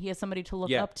representation. He has somebody to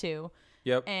look up to.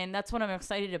 Yep. And that's what I'm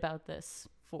excited about this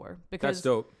for. Because that's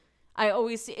dope.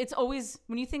 It's always,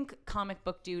 when you think comic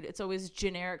book dude, it's always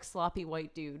generic sloppy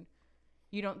white dude.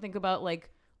 You don't think about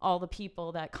like all the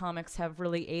people that comics have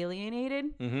really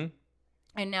alienated. Mm-hmm.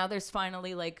 And now there's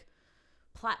finally like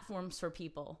platforms for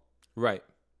people. Right.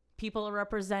 People are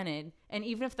represented, and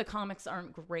even if the comics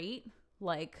aren't great,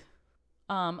 like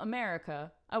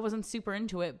America, I wasn't super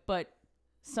into it, but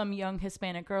some young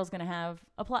Hispanic girl is going to have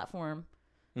a platform.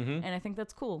 And I think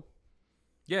that's cool.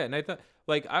 Yeah, and I thought,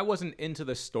 like, I wasn't into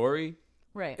the story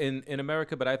in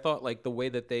America, but I thought, like, the way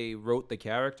that they wrote the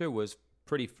character was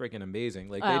pretty freaking amazing.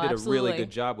 Like, they did a really good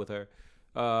job with her.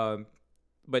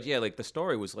 But yeah, like, the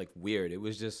story was, like, weird. It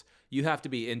was just, you have to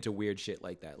be into weird shit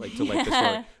like that, like, to like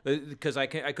the story. Because I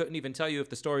couldn't even tell you if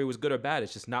the story was good or bad.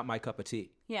 It's just not my cup of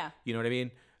tea. Yeah. You know what I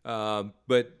mean?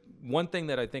 But one thing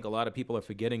that I think a lot of people are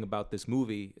forgetting about this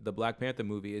movie, the Black Panther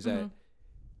movie, is that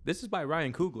this is by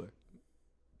Ryan Coogler.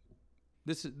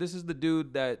 This is the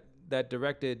dude that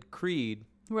directed Creed.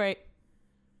 Right.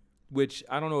 Which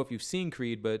I don't know if you've seen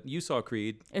Creed, but you saw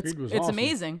Creed. It's awesome.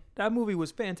 amazing. That movie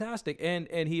was fantastic, and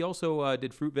he also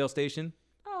did Fruitvale Station.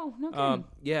 Oh, no kidding.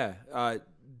 Yeah,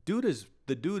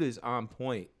 the dude is on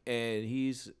point, and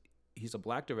he's a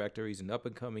black director. He's an up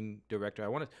and coming director.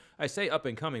 I say up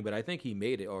and coming, but I think he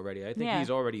made it already. I think he's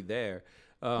already there.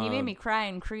 He made me cry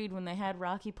in Creed when they had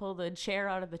Rocky pull the chair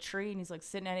out of the tree and he's like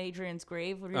sitting at Adrian's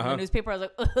grave reading the newspaper. I was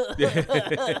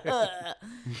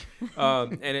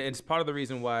like, and it's part of the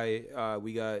reason why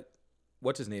we got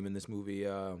what's his name in this movie.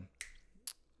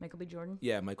 Michael B. Jordan.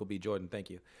 Yeah, Michael B. Jordan.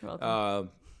 Thank you. You're welcome.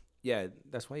 Yeah,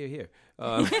 that's why you're here.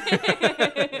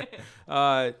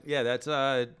 Yeah,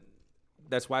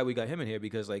 that's why we got him in here,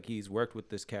 because like he's worked with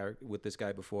this guy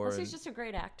before. Plus, he's just a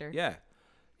great actor. Yeah.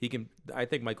 He can. I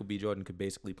think Michael B. Jordan could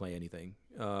basically play anything.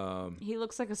 He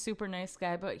looks like a super nice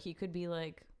guy, but he could be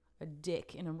like a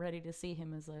dick, and I'm ready to see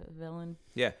him as a villain.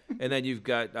 Yeah, and then you've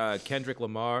got Kendrick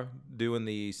Lamar doing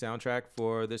the soundtrack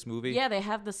for this movie. Yeah, they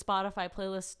have the Spotify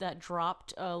playlist that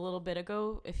dropped a little bit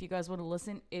ago. If you guys want to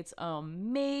listen, it's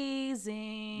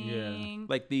amazing. Yeah,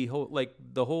 like the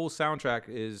whole soundtrack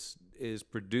is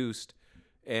produced.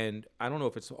 And I don't know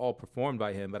if it's all performed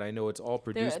by him, but I know it's all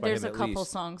produced by him at least. There's a couple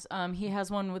songs. He has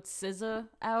one with SZA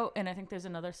out, and I think there's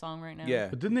another song right now. Yeah.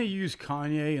 But didn't they use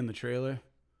Kanye in the trailer?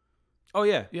 Oh,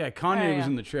 yeah. Yeah, Kanye was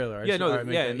in the trailer. Yeah, no,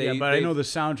 yeah. But I know the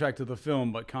soundtrack to the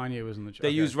film, but Kanye was in the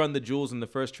trailer. They used Run the Jewels in the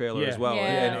first trailer as well.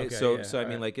 Yeah. And so I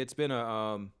mean, like, it's been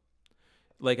a,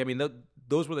 like, I mean,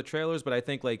 those were the trailers, but I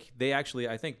think, like, I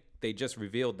think they just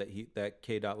revealed that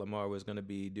K. Lamar was going to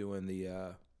be doing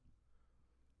the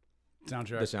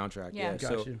soundtrack. Yeah.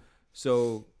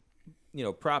 So, you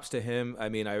know, props to him. I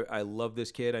mean, I love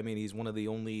this kid. I mean, he's one of the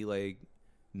only like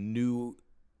new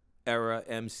era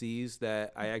MCs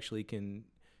that I actually can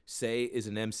say is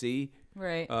an MC.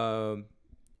 Right.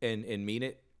 And mean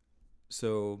it.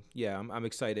 So yeah, I'm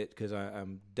excited because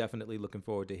I'm definitely looking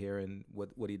forward to hearing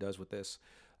what he does with this.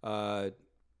 But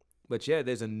yeah,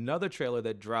 there's another trailer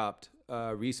that dropped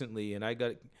recently, and I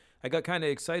got kind of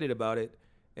excited about it.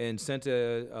 And sent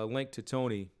a link to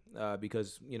Tony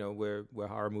because you know we're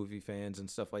horror movie fans and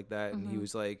stuff like that, and he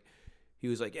was like,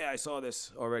 yeah, I saw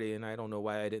this already, and I don't know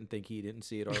why I didn't think he didn't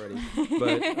see it already,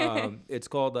 but it's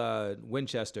called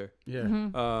Winchester,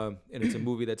 and it's a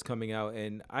movie that's coming out,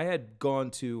 and I had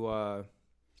gone to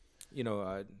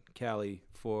Cali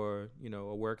for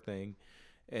a work thing,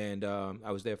 and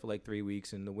I was there for like 3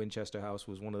 weeks, and the Winchester House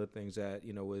was one of the things that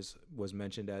was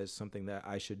mentioned as something that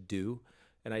I should do.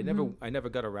 And I never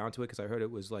got around to it because I heard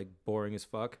it was like boring as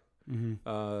fuck.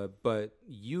 But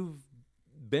you've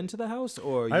been to the house,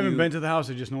 or I haven't been to the house.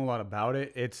 I just know a lot about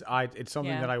it. It's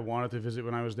something that I wanted to visit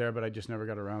when I was there, but I just never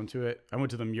got around to it. I went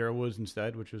to the Muir Woods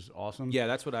instead, which was awesome. Yeah,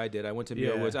 that's what I did. I went to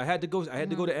Muir Woods. I had to go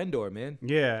to Endor, man.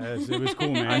 Yeah, it was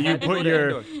cool, man.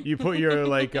 You put your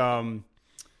like my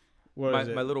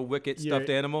little Wicket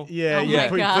stuffed animal. Yeah, you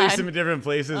place them in different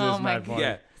places. Oh it's mad fun.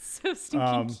 Yeah. So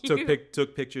stinking cute.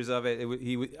 Took pictures of it.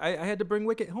 I had to bring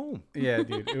Wicket home. Yeah,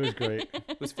 dude, it was great.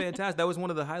 It was fantastic. That was one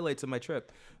of the highlights of my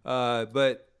trip.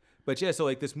 But yeah, so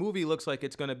like this movie looks like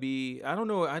it's gonna be. I don't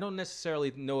know. I don't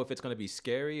necessarily know if it's gonna be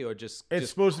scary or just. It's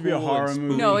supposed to be a horror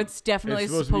movie. No, it's definitely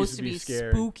supposed to be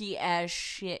scary. spooky as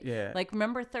shit. Yeah. Like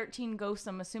remember 13 Ghosts?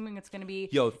 I'm assuming it's gonna be.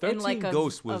 13 in like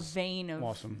Ghosts a vein of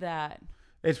awesome. that.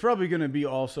 It's probably going to be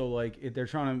also like they're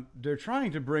trying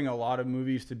to bring a lot of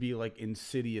movies to be like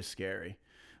Insidious scary.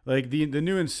 Like the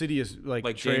new Insidious like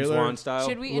trailer, James Wan style.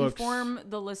 Should we inform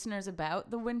the listeners about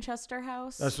the Winchester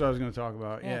House? That's what I was going to talk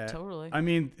about. Yeah, totally. I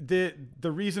mean,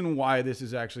 the reason why this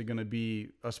is actually going to be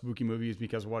a spooky movie is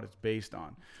because of what it's based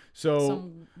on. So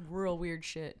some real weird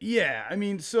shit. Yeah, I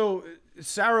mean, so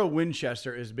Sarah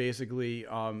Winchester is basically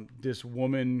this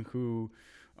woman who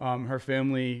her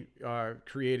family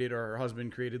created, or her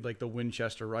husband created, like the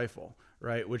Winchester rifle,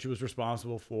 right? Which was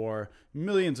responsible for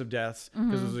millions of deaths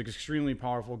because it was an extremely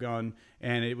powerful gun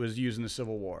and it was used in the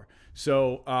Civil War.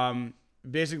 So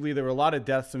basically there were a lot of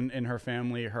deaths in her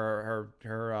family.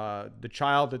 The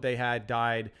child that they had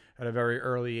died at a very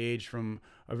early age from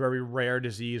a very rare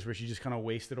disease where she just kind of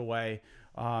wasted away.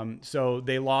 So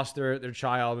they lost their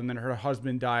child, and then her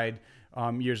husband died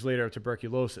years later of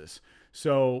tuberculosis.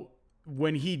 So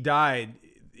when he died,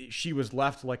 she was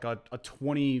left like a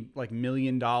 $20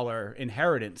 million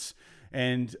inheritance,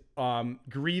 and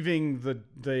grieving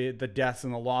the deaths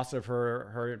and the loss of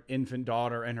her infant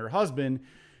daughter and her husband.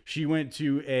 She went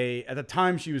to at the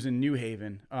time she was in New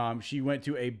Haven, she went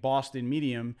to a Boston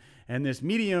medium, and this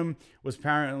medium was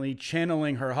apparently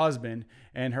channeling her husband,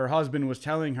 and her husband was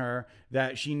telling her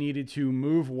that she needed to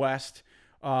move west,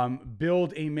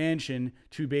 build a mansion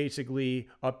to basically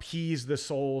appease the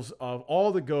souls of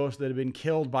all the ghosts that had been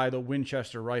killed by the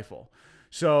Winchester rifle.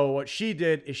 So what she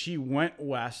did is she went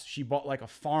west, she bought like a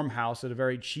farmhouse at a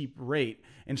very cheap rate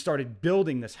and started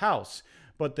building this house.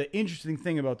 But the interesting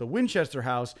thing about the Winchester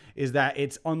house is that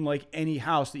it's unlike any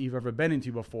house that you've ever been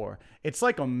into before. It's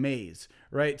like a maze,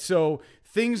 right? So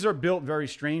things are built very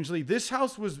strangely. This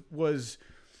house was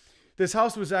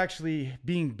actually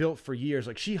being built for years.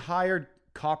 Like, she hired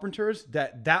carpenters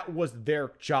that was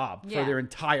their job for their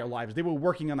entire lives. They were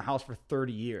working on the house for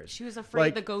 30 years. She was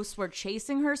afraid the ghosts were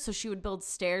chasing her, so she would build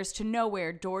stairs to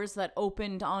nowhere, doors that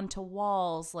opened onto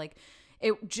walls, like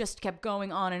it just kept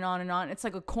going on and on and on. It's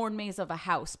like a corn maze of a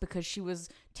house because she was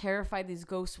terrified these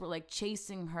ghosts were like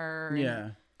chasing her.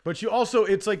 Yeah. But you also,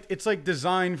 it's like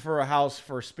designed for a house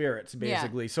for spirits,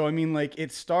 basically. Yeah. So, I mean, like,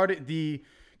 the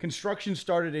construction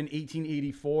started in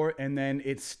 1884, and then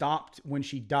it stopped when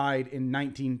she died in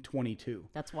 1922.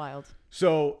 That's wild.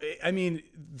 So, I mean,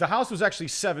 the house was actually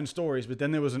 7 stories, but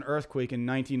then there was an earthquake in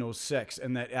 1906,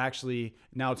 and that actually,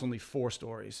 now it's only 4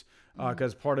 stories.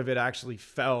 Because part of it actually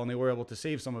fell, and they were able to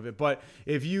save some of it. But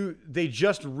they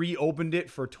just reopened it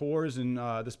for tours in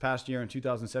this past year in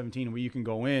 2017, where you can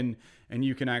go in and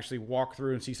you can actually walk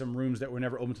through and see some rooms that were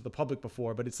never open to the public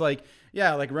before. But it's like,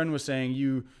 yeah, like Ren was saying,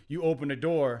 you open a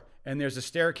door and there's a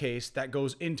staircase that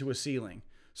goes into a ceiling,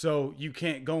 so you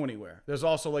can't go anywhere. There's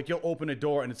also, like, you'll open a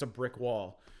door and it's a brick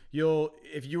wall.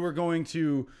 If you were going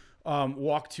to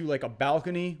walk to like a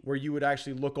balcony where you would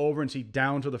actually look over and see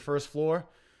down to the first floor,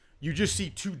 you just see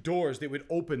 2 doors that would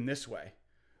open this way.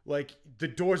 Like, the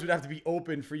doors would have to be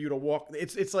open for you to walk.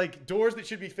 It's like doors that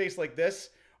should be faced like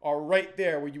this are right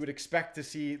there where you would expect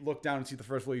to look down and see the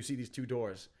first floor. You see these 2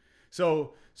 doors.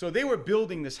 So they were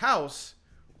building this house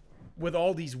with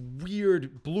all these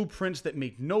weird blueprints that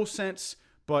make no sense,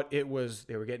 but they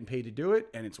were getting paid to do it,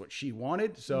 and it's what she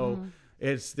wanted. So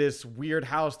it's this weird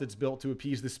house that's built to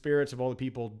appease the spirits of all the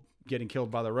people getting killed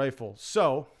by the rifle.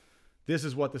 So this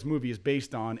is what this movie is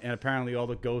based on, and apparently all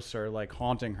the ghosts are like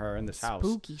haunting her in this house.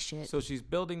 Spooky shit. So she's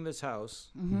building this house,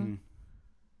 and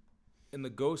the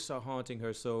ghosts are haunting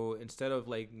her. So instead of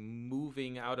like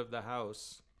moving out of the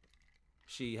house,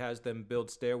 she has them build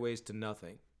stairways to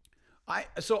nothing.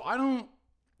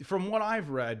 From what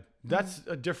I've read, that's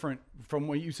a different, from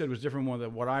what you said was different one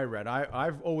than what I read.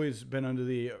 I've always been under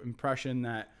the impression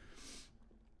that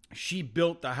she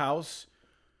built the house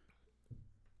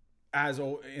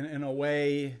in a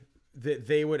way that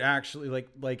they would actually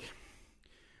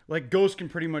like ghosts can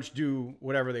pretty much do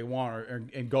whatever they want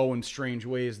and go in strange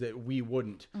ways that we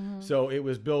wouldn't. So it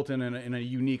was built in a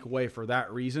unique way for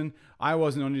that reason. I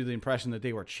wasn't under the impression that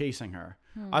they were chasing her.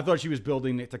 I thought she was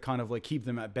building it to kind of like keep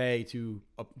them at bay to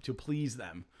please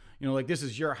them. You know, like, this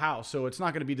is your house, so it's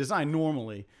not going to be designed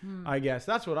normally, I guess.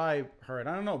 That's what I heard.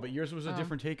 I don't know, but yours was a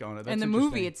different take on it. That's in the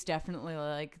movie, it's definitely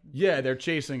like... Yeah, they're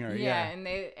chasing her, yeah.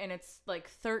 And it's like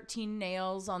 13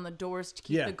 nails on the doors to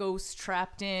keep the ghosts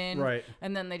trapped in. Right.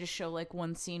 And then they just show like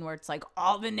one scene where it's like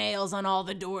all the nails on all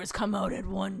the doors come out at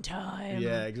one time.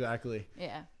 Yeah, exactly.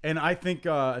 Yeah. And I think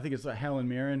it's Helen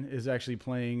Mirren is actually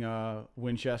playing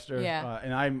Winchester. Yeah.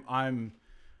 And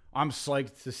I'm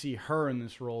psyched to see her in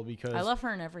this role because I love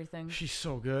her in everything. She's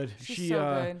so good. She's so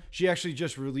good. She actually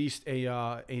just released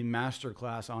a master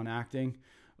class on acting,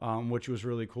 which was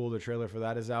really cool. The trailer for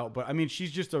that is out. But I mean,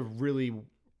 she's a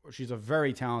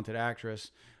very talented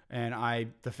actress,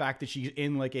 and the fact that she's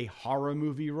in like a horror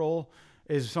movie role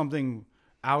is something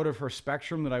out of her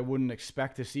spectrum that I wouldn't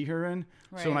expect to see her in.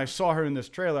 Right. So when I saw her in this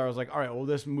trailer, I was like, all right, well,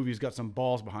 this movie's got some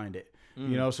balls behind it,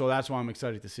 you know. So that's why I'm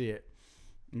excited to see it.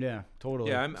 Yeah,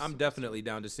 totally. Yeah, I'm definitely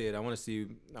down to see it. I want to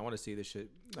see this shit.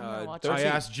 I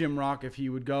asked Jim Rock if he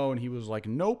would go, and he was like,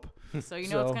 "Nope." So it's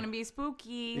gonna be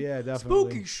spooky. Yeah, definitely.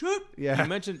 Spooky shit. Yeah.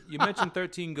 You mentioned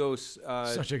 13 Ghosts.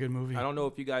 Such a good movie. I don't know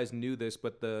if you guys knew this,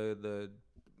 but the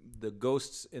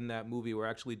ghosts in that movie were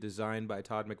actually designed by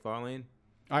Todd McFarlane.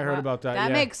 I heard about that.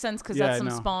 That makes sense because that's some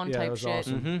Spawn type shit.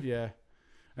 Awesome. Yeah.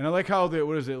 And I like how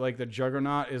the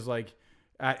Juggernaut is like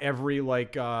at every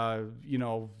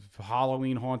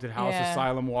Halloween haunted house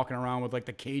asylum, walking around with like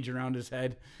the cage around his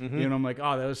head. Mm-hmm. I'm like,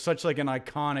 oh, that was such like an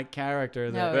iconic character.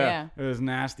 It was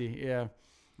nasty. Yeah.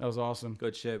 That was awesome.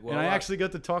 Good shit. Well, and I actually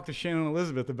got to talk to Shannon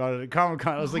Elizabeth about it at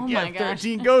Comic-Con. I was like,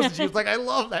 13 Ghosts. And she was like, I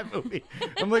love that movie.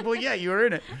 I'm like, well, yeah, you were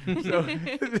in it. So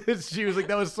she was like,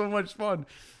 that was so much fun.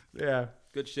 Yeah.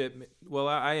 Good shit. Well,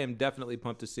 I am definitely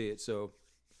pumped to see it. So,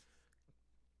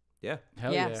 yeah.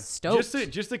 Hell yeah.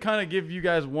 Stoked. Just to kind of give you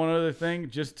guys one other thing,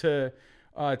 just to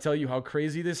tell you how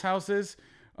crazy this house is.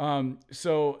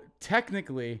 So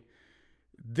technically,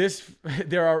 I'm just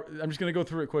going to go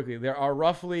through it quickly. There are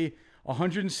roughly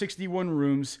 161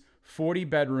 rooms, 40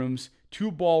 bedrooms, 2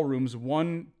 ballrooms.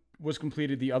 One was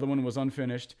completed, the other one was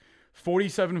unfinished.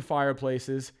 47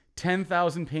 fireplaces,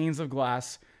 10,000 panes of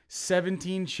glass,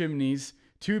 17 chimneys,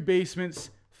 2 basements,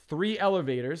 3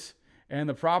 elevators, and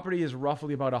the property is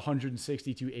roughly about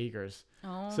 162 acres.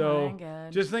 Oh so my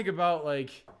God. Just think about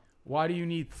why do you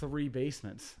need 3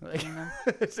 basements?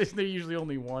 There's usually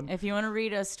only one. If you want to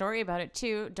read a story about it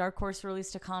too, Dark Horse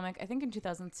released a comic, I think in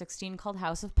 2016, called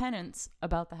House of Penance,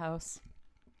 about the house.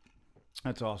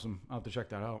 That's awesome. I'll have to check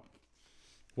that out.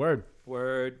 Word.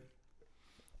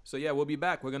 So yeah, we'll be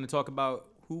back. We're going to talk about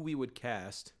who we would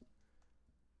cast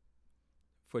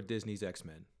for Disney's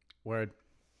X-Men. Word.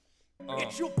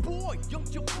 It's your boy, Young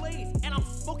Joe Blaze, and I'm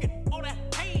smoking all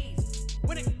that haze.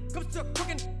 When it comes to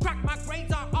cooking crack, my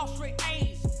grains are all straight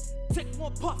A's. Take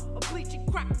one puff of bleaching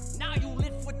crack, now you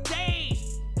live for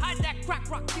days. Hide that crack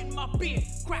rock in my beard,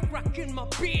 crack rock in my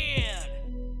beard.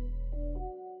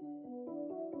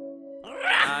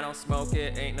 I don't smoke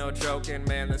it, ain't no joking,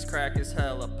 man, this crack is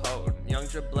hella potent. Young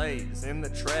Joe Blaze in the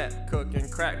trap, cooking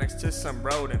crack next to some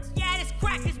rodents. Yeah, this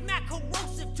crack is mad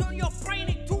corrosive, turn your brain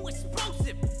into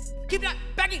explosive. Keep that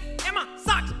baggy in my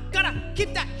socks, gotta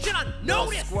keep that shit on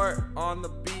notice. Squirt on the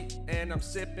beat, and I'm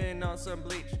sipping on some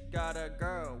bleach. Got a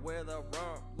girl with a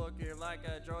rump, looking like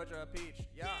a Georgia peach.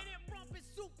 Yeah. That rump is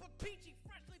super peachy,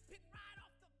 freshly picked right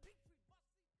off the peach.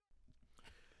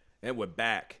 And we're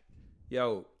back.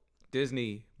 Yo,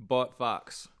 Disney bought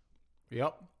Fox.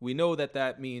 Yep. We know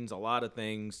that means a lot of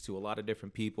things to a lot of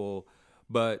different people,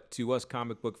 but to us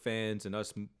comic book fans and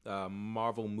us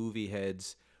Marvel movie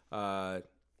heads,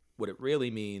 what it really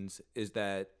means is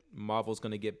that Marvel's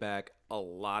going to get back a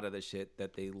lot of the shit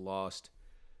that they lost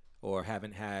or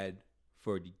haven't had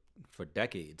for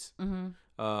decades.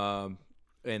 Mm-hmm.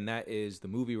 And that is the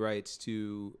movie rights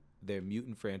to their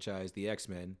mutant franchise, the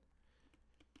X-Men.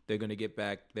 They're going to get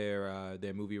back their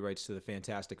movie rights to the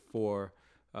Fantastic Four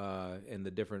and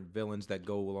the different villains that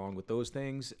go along with those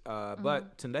things.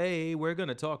 But today we're going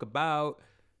to talk about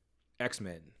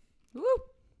X-Men. Woo!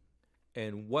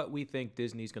 And what we think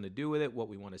Disney's going to do with it, what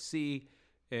we want to see,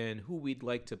 and who we'd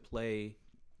like to play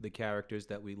the characters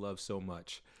that we love so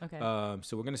much. Okay.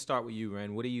 So we're going to start with you,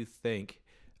 Ren. What do you think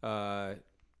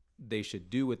they should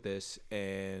do with this?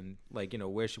 And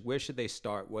where should they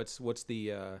start? What's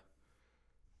the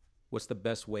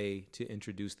best way to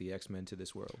introduce the X-Men to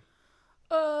this world?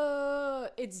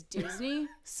 It's Disney.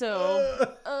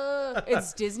 So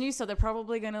it's Disney, so they're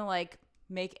probably going to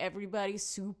make everybody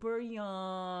super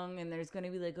young, and there's gonna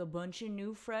be a bunch of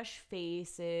new fresh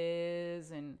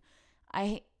faces, and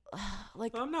I'm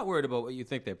not worried about what you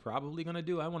think they're probably gonna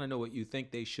do. I want to know what you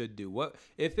think they should do. What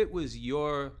if it was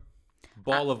your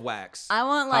ball of wax?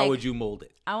 How would you mold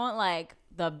it? I want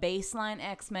the baseline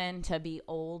X-Men to be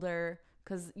older,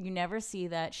 because you never see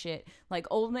that shit.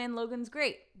 Old Man Logan's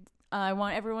great. I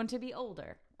want everyone to be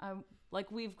older.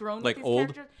 We've grown with these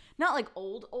old characters. Not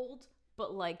old,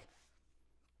 but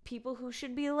people who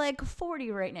should be 40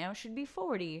 right now should be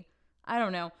 40. I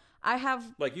don't know. I have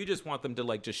you just want them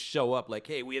to just show up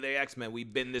hey, we're the X-Men.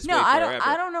 We've been this way forever.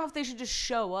 I don't know if they should just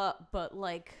show up, but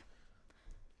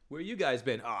where you guys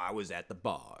been? Oh, I was at the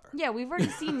bar. Yeah, we've already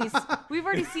seen these. We've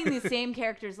already seen these same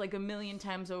characters a million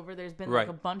times over. There's been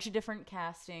a bunch of different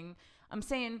casting. I'm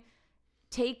saying,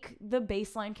 take the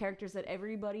baseline characters that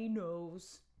everybody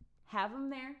knows, have them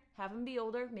there, have them be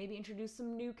older, maybe introduce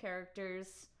some new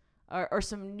characters. Or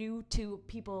some new to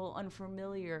people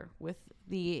unfamiliar with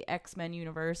the X-Men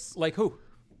universe. Like who?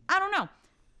 I don't know.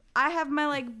 I have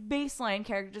my baseline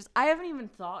characters. I haven't even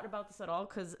thought about this at all,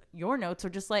 because your notes are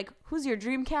just who's your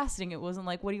dream casting? It wasn't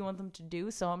what do you want them to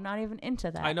do? So I'm not even into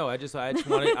that. I know.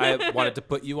 I wanted to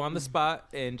put you on the spot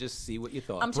and just see what you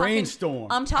thought.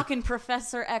 Brainstorm. I'm talking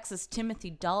Professor X as Timothy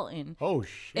Dalton. Oh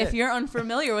shit! If you're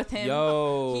unfamiliar with him,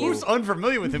 who's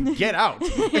unfamiliar with him? Get out.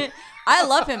 I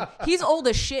love him. He's old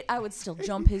as shit. I would still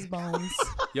jump his bones.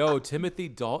 Yo, Timothy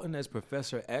Dalton as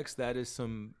Professor X. That's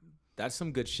That's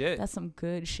some good shit. That's some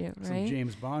good shit, right? Some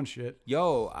James Bond shit.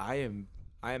 Yo, I am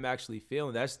actually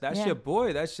feeling that's your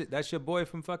boy. That's your boy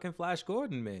from fucking Flash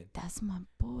Gordon, man. That's my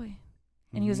boy.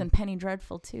 And he was in Penny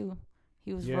Dreadful too.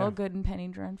 He was real good in Penny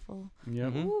Dreadful.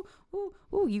 Yeah.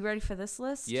 Ooh, you ready for this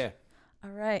list? Yeah. All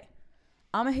right.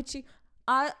 I'm gonna hit you.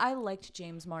 I liked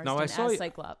James Marsden as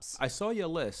Cyclops. I saw your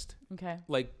list. Okay.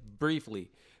 Like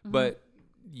briefly, but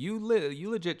you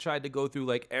legit tried to go through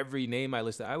like every name I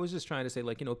listed. I was just trying to say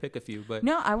like, pick a few, but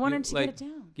no, I wanted to get it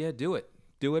down. Yeah, do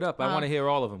it up. I want to hear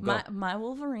all of them. Go. My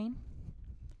Wolverine,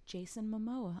 Jason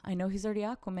Momoa. I know he's already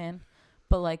Aquaman,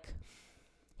 but like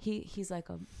he's like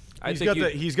a.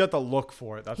 He's got the look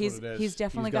for it. That's what it is. He's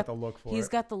definitely got the look for it. He's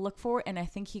got the look for it, and I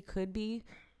think he could be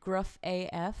gruff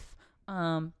AF.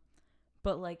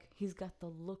 But like he's got the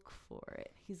look for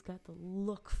it.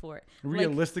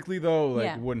 Realistically, though,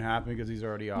 it wouldn't happen because he's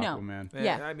already Aquaman. No.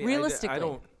 Yeah, I mean,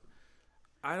 realistically,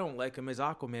 I don't like him as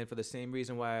Aquaman for the same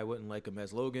reason why I wouldn't like him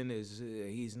as Logan. Is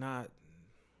he's not.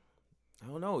 I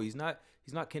don't know. He's not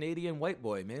Canadian white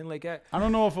boy, man. Like I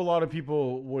don't know if a lot of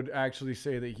people would actually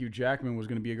say that Hugh Jackman was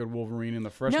going to be a good Wolverine in the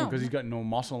first one because he's got no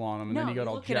muscle on him, and then he got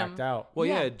all jacked out. Well,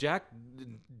 yeah,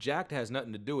 jacked has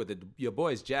nothing to do with it. Your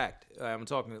boy's jacked. I'm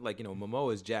talking like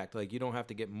Momoa is jacked. Like you don't have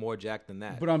to get more jacked than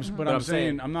that. But I'm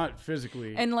saying I'm not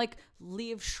physically. And like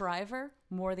Liev Schreiber,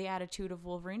 more the attitude of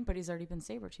Wolverine, but he's already been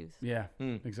Sabretooth. Yeah,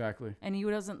 exactly. And he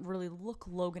doesn't really look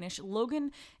Loganish.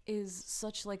 Logan is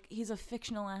such like he's a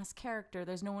fictional ass character.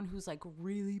 There's no one who's like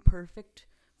really perfect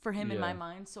for him in my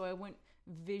mind. So I went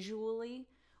visually.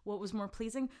 What was more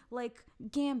pleasing? Like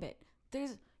Gambit.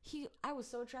 I was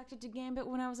so attracted to Gambit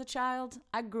when I was a child.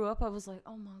 I grew up, I was like,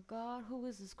 oh my God, who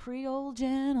is this Creole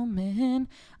gentleman?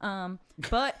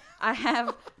 But I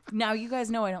have, now you guys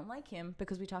know I don't like him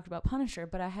because we talked about Punisher,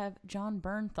 but I have John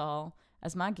Bernthal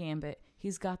as my Gambit.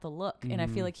 He's got the look, and I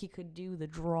feel like he could do the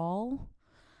drawl.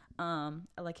 I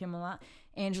like him a lot.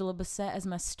 Angela Bassett as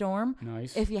my Storm.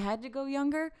 Nice. If you had to go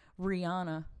younger,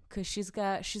 Rihanna, because she's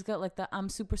got like the I'm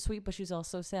super sweet, but she's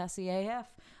also sassy AF.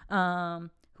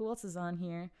 Who else is on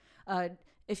here?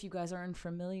 If you guys aren't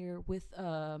familiar with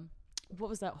what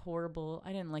was that horrible?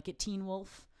 I didn't like it. Teen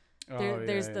Wolf.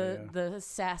 There's the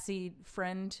sassy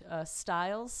friend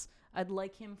Styles. I'd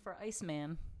like him for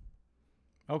Iceman.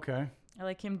 Okay. I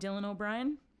like him. Dylan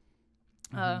O'Brien.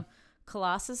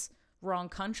 Colossus. Wrong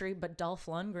country, but Dolph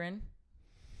Lundgren.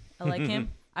 I like him.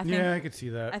 I could see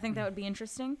that. I think that would be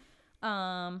interesting. Who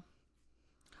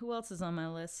else is on my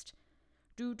list?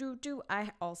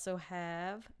 I also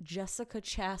have Jessica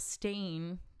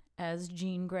Chastain as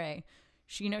Jean Grey.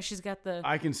 She's got the.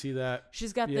 I can see that.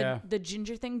 She's got the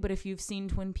ginger thing, but if you've seen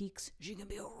Twin Peaks, she can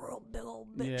be a real big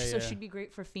old bitch. So she'd be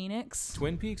great for Phoenix.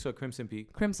 Twin Peaks or Crimson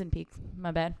Peak? Crimson Peak.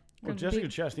 My bad. Well, Jessica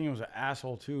Chastain was an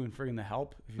asshole too in friggin' The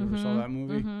Help. If you ever saw that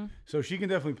movie, so she can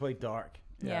definitely play dark.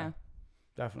 Yeah,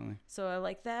 definitely. So I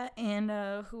like that. And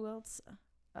who else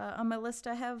on my list?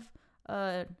 I have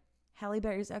Halle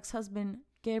Berry's ex-husband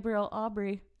Gabriel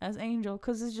Aubry as Angel,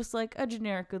 because he's just like a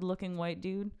generic good-looking white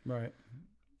dude. Right.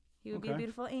 He would be a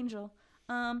beautiful angel.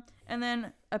 And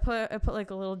then I put like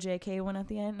a little JK one at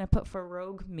the end, and I put for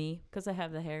Rogue me because I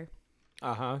have the hair.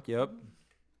 Yep.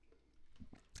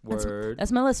 Word.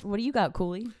 That's my list. What do you got,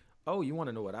 Cooley? Oh, you want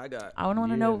to know what I got? I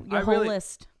want to know your whole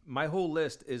list. My whole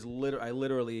list is I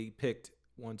literally picked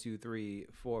 1, 2, 3,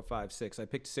 4, 5, 6. I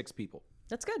picked 6 people.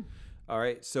 That's good. All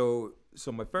right. So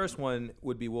my first one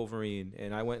would be Wolverine,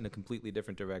 and I went in a completely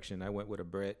different direction. I went with a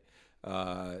Brit.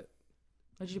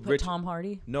 Did you put Tom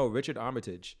Hardy? No, Richard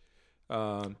Armitage.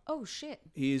 Oh shit.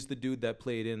 He's the dude that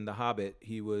played in The Hobbit.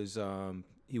 He was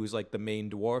like the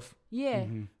main dwarf. Yeah.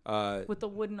 With the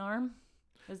wooden arm.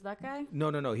 Is that guy?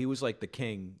 No. He was like the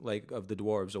king, like of the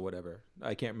dwarves or whatever.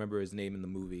 I can't remember his name in the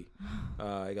movie.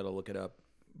 I gotta look it up.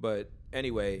 But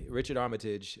anyway, Richard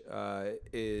Armitage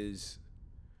is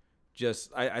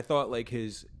just. I thought like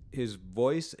his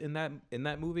voice in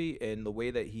that movie and the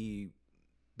way that he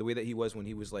was when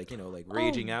he was like like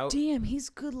raging out. Damn, he's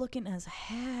good looking as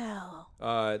hell.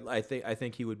 I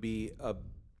think he would be a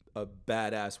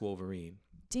badass Wolverine.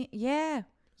 Yeah.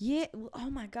 Oh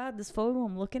my God, this photo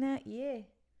I'm looking at. Yeah.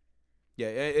 Yeah,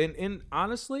 and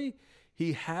honestly,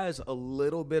 he has a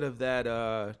little bit of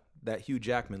that Hugh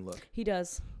Jackman look. He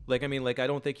does. Like, I mean, like, I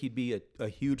don't think he'd be a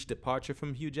huge departure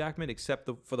from Hugh Jackman, except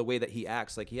for the way that he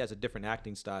acts. Like, he has a different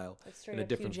acting style and a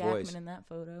different Hugh voice. Jackman in that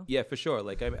photo. Yeah, for sure.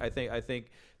 Like, I think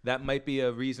that might be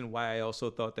a reason why I also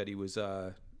thought that he was,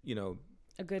 a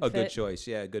good choice.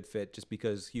 Yeah, a good fit. Just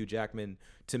because Hugh Jackman,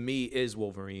 to me, is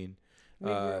Wolverine. We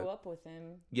grew up with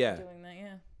him. Yeah. Doing that.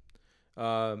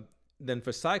 Yeah. Then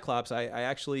for Cyclops, I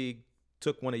actually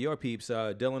took one of your peeps.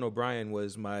 Dylan O'Brien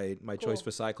was my choice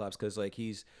for Cyclops because like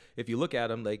if you look at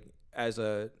him like as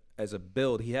a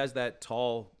build, he has that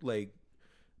tall like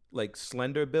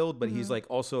slender build, but he's like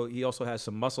he also has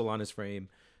some muscle on his frame.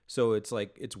 So it's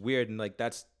like it's weird, and like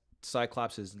that's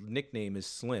Cyclops' nickname is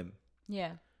Slim.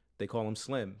 Yeah. They call him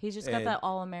Slim. He's just got that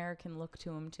all-American look to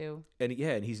him too. And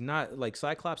and he's not like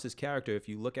Cyclops' character. If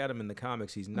you look at him in the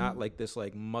comics, he's not like this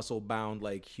like muscle-bound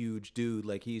like huge dude.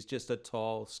 Like he's just a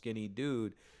tall, skinny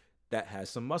dude that has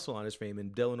some muscle on his frame.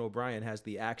 And Dylan O'Brien has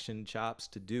the action chops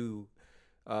to do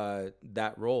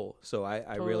that role. So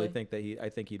I really think that I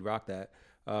think he'd rock that.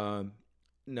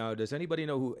 Now, does anybody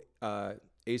know who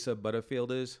Asa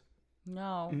Butterfield is?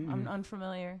 No, I'm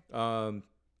unfamiliar.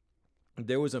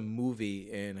 There was a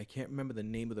movie, and I can't remember the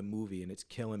name of the movie, and it's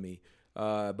killing me.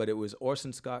 But it was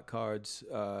Orson Scott Card's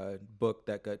book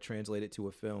that got translated to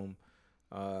a film,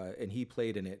 and he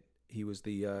played in it. He was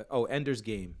the Ender's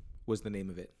Game was the name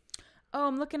of it. Oh,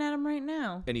 I'm looking at him right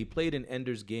now. And he played in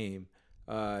Ender's Game.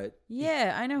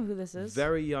 Yeah, I know who this is.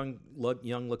 Very young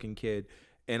looking kid.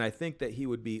 And I think that he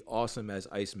would be awesome as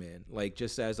Iceman, like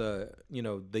just as the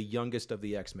youngest of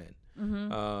the X-Men.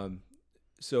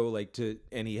 So like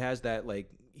and he has that, like,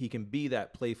 he can be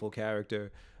that playful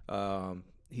character.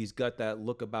 He's got that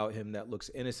look about him that looks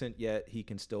innocent, yet he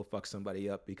can still fuck somebody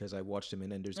up, because I watched him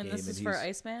in Ender's Game. And this is for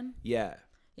Iceman? Yeah.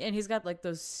 And he's got like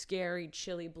those scary,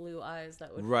 chilly blue eyes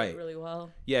that would fit really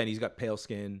well. Yeah, and he's got pale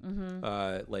skin.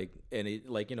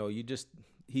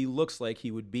 He looks like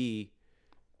he would be,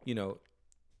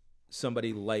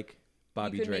 somebody like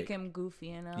Bobby Drake. You could make him goofy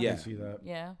enough. Yeah. I see that.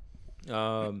 Yeah.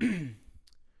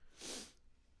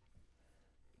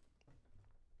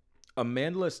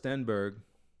 Amandla Stenberg.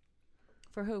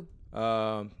 For who?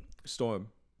 Storm.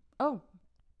 Oh,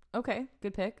 okay.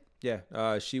 Good pick.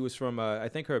 Yeah. She was from, I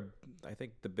think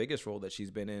the biggest role that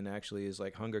she's been in actually is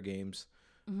like Hunger Games,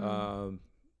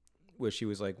 where she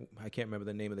was like, I can't remember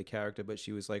the name of the character, but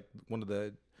she was like one of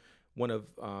the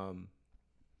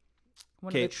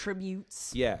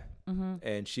tributes. Yeah.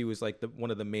 And she was like one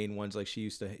of the main ones. Like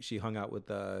she hung out with,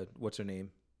 what's her name?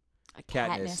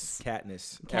 Katniss.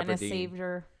 Katniss saved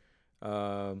her.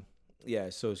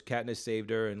 Yeah, so Katniss saved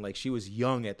her, and like she was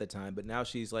young at the time, but now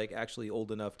she's like actually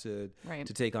old enough to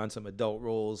take on some adult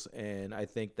roles, and I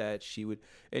think that she would,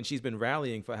 and she's been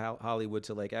rallying for Hollywood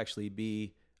to like actually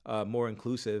be more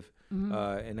inclusive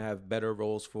and have better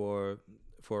roles for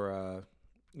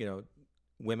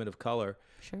women of color.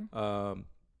 Sure.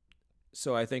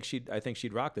 So I think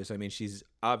she'd rock this. I mean, she's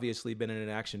obviously been in an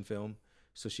action film,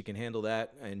 so she can handle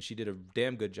that, and she did a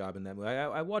damn good job in that movie.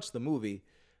 I watched the movie.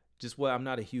 I'm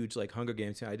not a huge like Hunger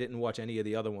Games fan. I didn't watch any of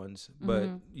the other ones, but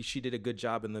she did a good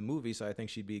job in the movie, so I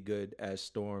think she'd be good as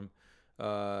Storm.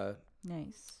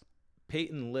 Nice.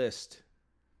 Peyton List.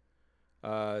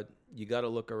 You got to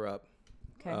look her up.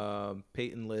 Okay.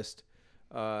 Peyton List,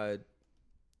 I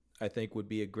think would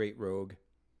be a great rogue.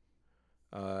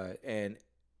 And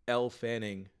Elle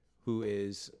Fanning, who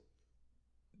is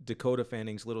Dakota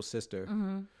Fanning's little sister,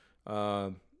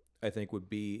 I think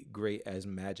would be great as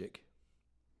Magic.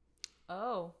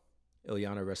 Oh.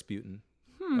 Ilyana Rasputin,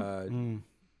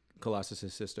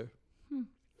 Colossus's sister.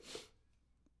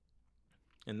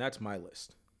 And that's my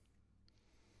list.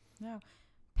 No.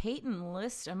 Peyton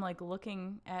List, I'm like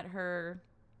looking at her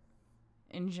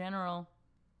in general,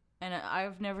 and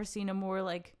I've never seen a more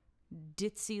like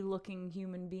ditzy looking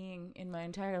human being in my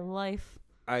entire life.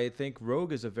 I think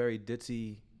Rogue is a very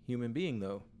ditzy human being,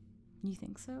 though. You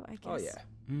think so? I guess. Oh, yeah.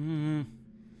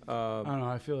 I don't know.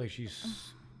 I feel like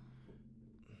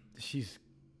she's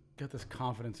got this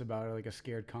confidence about her, like a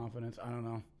scared confidence. I don't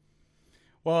know.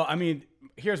 Well, I mean,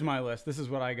 here's my list. This is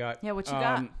what I got. Yeah, what you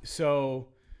got? So,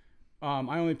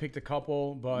 I only picked a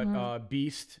couple, but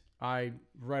Beast, I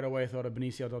right away thought of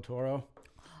Benicio del Toro.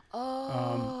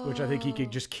 Oh. Which I think he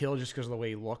could just kill just because of the way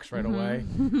he looks right away.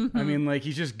 I mean, like,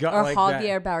 he's just got or like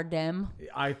Javier that. Bardem.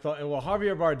 I thought,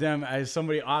 Javier Bardem as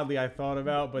somebody oddly I thought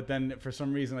about, but then for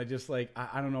some reason I just like,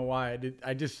 I don't know why.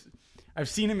 I've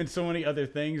seen him in so many other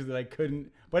things that I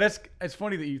couldn't. But it's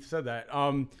funny that you said that.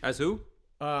 As who?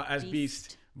 As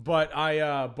Beast. But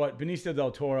Benicio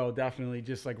del Toro definitely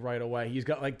just like right away. He's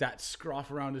got like that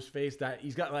scruff around his face. That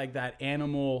he's got like that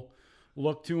animal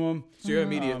look to him. So you're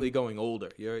immediately going older.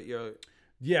 You're.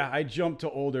 Yeah, I jumped to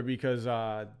older because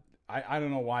I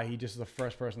don't know why he just is the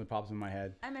first person that pops in my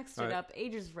head. I mixed it up.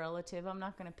 Age is relative. I'm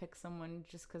not going to pick someone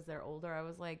just because they're older. I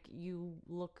was like, you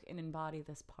look and embody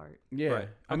this part. Yeah. Right.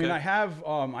 I mean, I have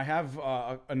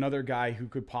another guy who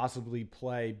could possibly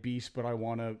play Beast, but I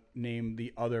want to name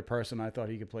the other person I thought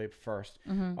he could play first.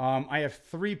 I have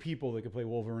 3 people that could play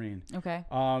Wolverine. Okay.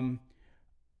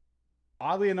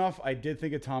 oddly enough, I did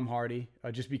think of Tom Hardy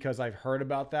just because I've heard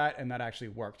about that and that actually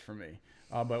worked for me.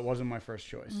 But it wasn't my first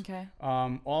choice. Okay.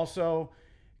 Also,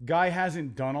 guy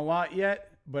hasn't done a lot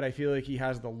yet, but I feel like he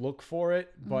has the look for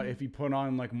it. But if he put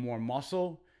on like more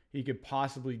muscle, he could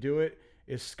possibly do it.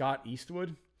 Is Scott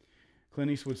Eastwood,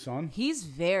 Clint Eastwood's son? He's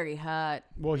very hot.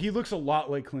 Well, he looks a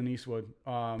lot like Clint Eastwood,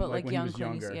 But like when he young was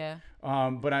Clint younger.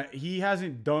 Eastwood, But he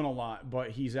hasn't done a lot.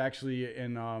 But he's actually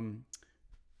in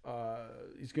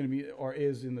he's going to be or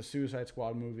is in the Suicide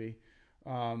Squad movie.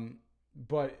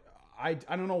 But I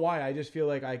don't know why. I just feel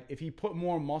like if he put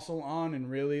more muscle on and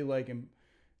really like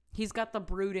he's got the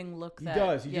brooding look. He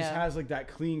does. He just has like that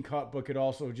clean cut, but could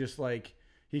also just like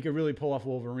he could really pull off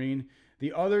Wolverine.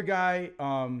 The other guy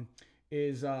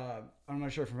is I'm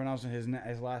not sure if I'm pronouncing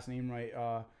his last name right.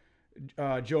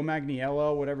 Joe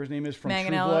Manganiello, whatever his name is, from True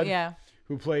Blood,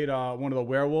 who played one of the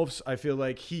werewolves. I feel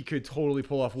like he could totally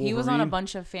pull off Wolverine. He was on a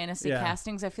bunch of fantasy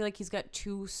castings. I feel like he's got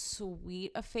too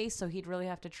sweet a face, so he'd really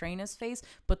have to train his face.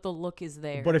 But the look is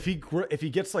there. But if he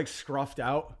gets like scruffed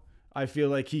out, I feel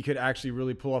like he could actually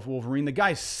really pull off Wolverine. The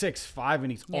guy's 6'5"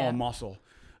 and he's all muscle.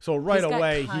 So right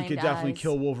away, he could definitely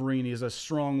kill Wolverine. He's a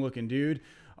strong-looking dude.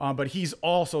 But he's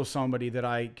also somebody that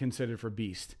I considered for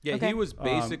Beast. Yeah, he was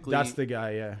basically... that's the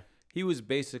guy, yeah. He was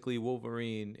basically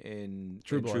Wolverine in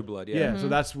True Blood. Yeah, yeah. So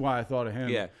that's why I thought of him.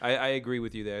 Yeah, I agree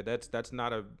with you there. That's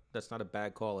not a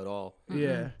bad call at all.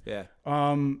 Yeah. Yeah.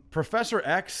 Professor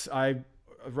X, I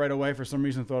right away for some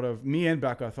reason thought of me and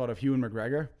Becca thought of Ewan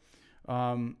McGregor.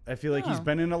 I feel like he's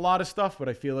been in a lot of stuff, but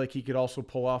I feel like he could also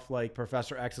pull off like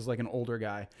Professor X as like an older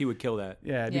guy. He would kill that.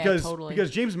 Yeah,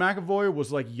 because James McAvoy was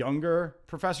like younger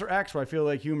Professor X, where I feel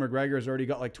like Ewan McGregor has already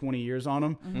got like 20 years on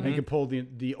him, and he can pull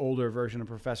the older version of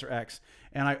Professor X.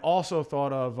 And I also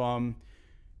thought of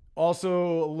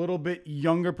also a little bit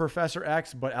younger Professor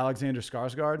X, but Alexander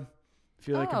Skarsgård. I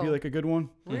feel like could be like a good one.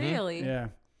 Really? Yeah.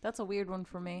 That's a weird one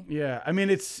for me. Yeah, I mean,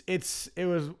 it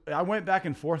was. I went back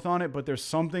and forth on it, but there's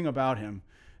something about him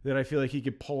that I feel like he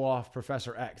could pull off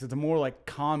Professor X. It's a more like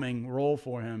calming role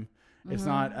for him. It's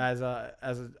not as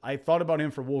I thought about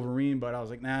him for Wolverine, but I was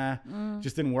like, nah,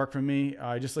 just didn't work for me.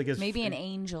 Just like maybe an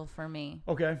angel for me.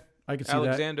 Okay, I could see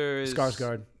Alexander that.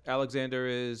 Skarsgård. Alexander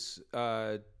is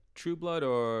True Blood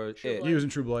or True Blood. He was in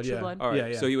True Blood. True yeah. Blood. All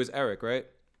right. Yeah. So he was Eric, right?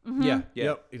 Yeah. Yeah.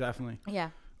 Yep. Definitely. Yeah.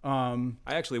 I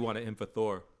actually wanted him for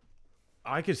Thor.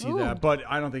 I could see that, but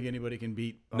I don't think anybody can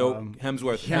beat. Nope,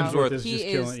 Hemsworth. Hemsworth is he just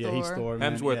is killing it. Yeah, he's Thor. Thor.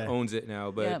 Man. Hemsworth owns it now,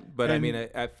 but I mean,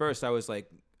 at first I was like,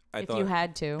 I thought you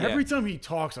had to. Every time he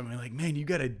talks, I'm like, man, you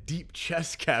got a deep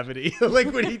chest cavity.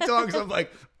 Like when he talks, I'm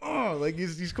like, oh, like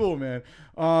he's cool, man.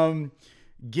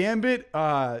 Gambit.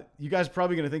 You guys are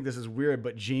probably gonna think this is weird,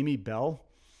 but Jamie Bell.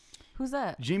 Who's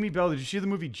that? Jamie Bell. Did you see the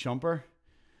movie Jumper?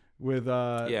 With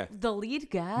the lead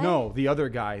guy? No, the other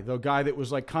guy, the guy that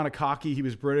was like kind of cocky. He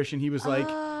was British and he was like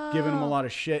giving him a lot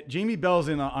of shit. Jamie Bell's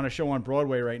on a show on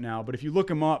Broadway right now, but if you look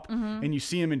him up and you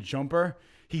see him in Jumper,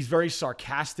 he's very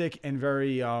sarcastic and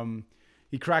very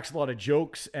he cracks a lot of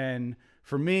jokes. And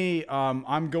for me,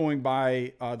 I'm going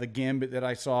by the Gambit that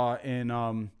I saw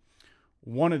in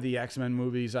one of the X-Men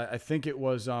movies. I think it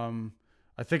was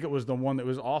the one that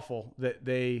was awful that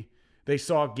they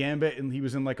saw Gambit and he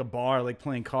was in like a bar, like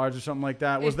playing cards or something like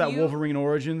that. Was that Wolverine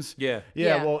Origins? Yeah.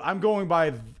 Well, I'm going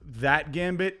by that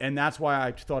Gambit, and that's why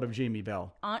I thought of Jamie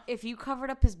Bell. If you covered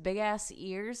up his big ass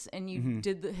ears and you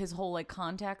did his whole like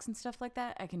contacts and stuff like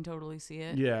that, I can totally see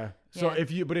it. Yeah. So have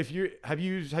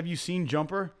you seen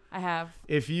Jumper? I have.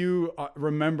 If you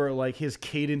remember like his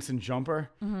cadence in Jumper,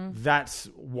 that's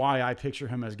why I picture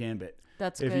him as Gambit.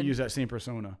 That's if good. you use that same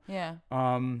persona. Yeah.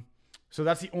 So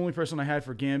that's the only person I had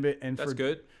for Gambit. And that's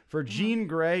good. For Jean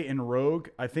Grey and Rogue,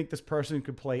 I think this person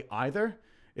could play either,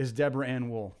 is Deborah Ann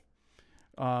Wool.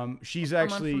 She's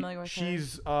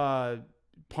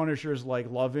Punisher's like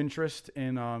love interest,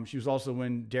 and she was also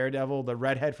in Daredevil, the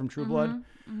redhead from True Blood.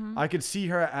 I could see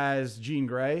her as Jean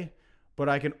Grey, but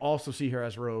I can also see her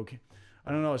as Rogue.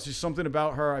 I don't know. It's just something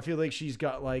about her. I feel like she's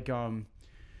got like that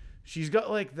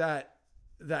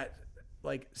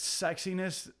like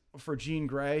sexiness for Jean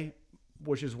Grey,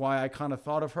 which is why I kind of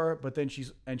thought of her. But then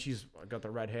she's got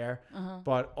the red hair,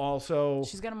 but also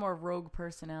she's got a more rogue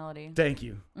personality. Thank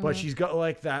you. But she's got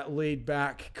like that laid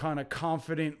back, kind of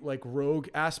confident, like rogue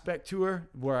aspect to her,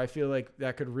 where I feel like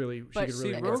that could really, but she could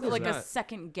really it's work like with a that.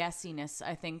 second guessiness.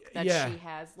 I think that she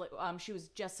has. Like, she was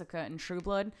Jessica in True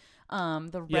Blood,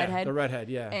 the redhead. The redhead,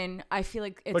 yeah. And I feel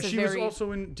like it's but she was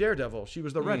also in Daredevil. She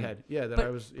was the redhead. Yeah,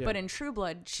 But in True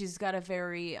Blood, she's got a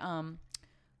very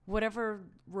whatever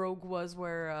Rogue was,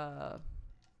 where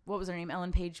what was her name?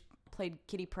 Ellen Page played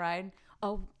Kitty Pryde.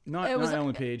 Oh, Not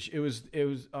Ellen Page. It was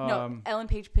no, Ellen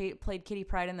Page played Kitty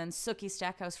Pryde, and then Sookie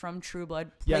Stackhouse from True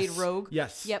Blood played Rogue.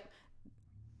 Yes. Yep.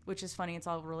 Which is funny. It's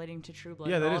all relating to True Blood.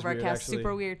 Yeah, that all is of our weird, cast. actually.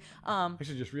 Super weird. I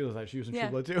actually just realized that she was in True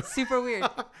Blood too. Super weird.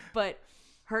 But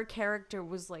her character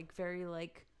was like very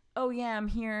like, oh yeah, I'm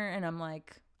here, and I'm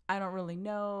like, I don't really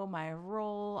know my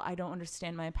role. I don't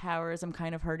understand my powers. I'm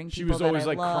kind of hurting people. She was always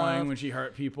like love. crying when she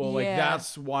hurt people. Like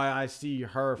that's why I see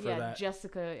her for that.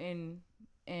 Jessica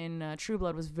in True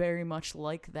Blood was very much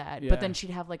like that. Yeah. But then she'd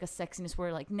have like a sexiness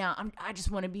where like, no, I just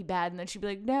want to be bad, and then she'd be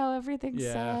like, no, everything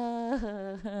sucks.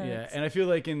 Yeah, and I feel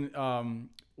like in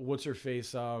what's her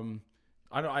face?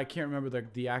 I can't remember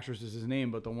the actress's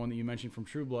name, but the one that you mentioned from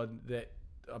True Blood that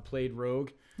played Rogue.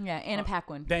 Yeah, Anna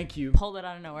Paquin. Thank you. Pulled it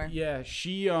out of nowhere. Yeah,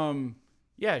 she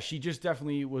just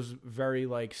definitely was very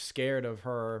like scared of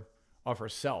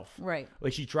herself. Right.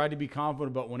 Like she tried to be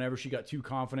confident, but whenever she got too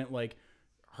confident, like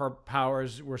her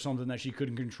powers were something that she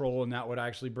couldn't control, and that would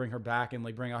actually bring her back and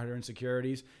like bring out her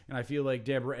insecurities. And I feel like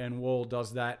Deborah Ann Woll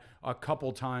does that a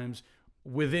couple times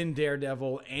within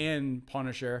Daredevil and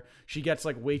Punisher. She gets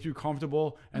like way too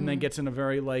comfortable and then gets in a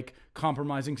very like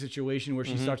compromising situation where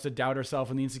she starts to doubt herself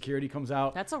and the insecurity comes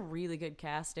out. That's a really good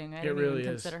casting. I It didn't really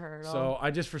even is. consider her at all. So I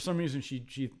just, for some reason, she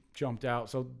jumped out.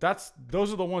 So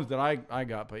those are the ones that I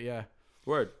got. But yeah,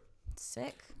 Word.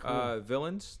 Sick.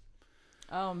 Villains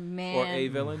Oh man. or a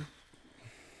villain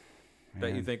that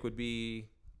you Man. think would be.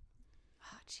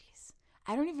 Oh jeez.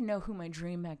 I don't even know who my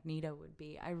dream Magneto would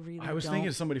be. I really I was don't. thinking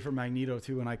of somebody for Magneto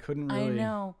too, and I couldn't really. I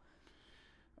know.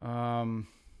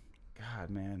 God,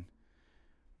 man,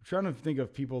 I'm trying to think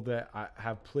of people that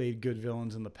have played good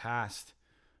villains in the past.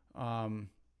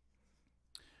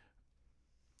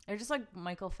 They're just like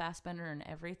Michael Fassbender and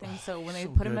everything. So when they so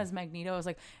put him good. as Magneto, I was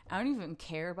like, I don't even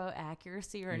care about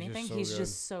accuracy or He's just anything. so He's good.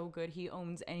 just so good. He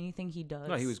owns anything he does.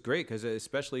 No, he was great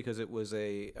especially because it was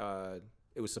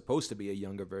it was supposed to be a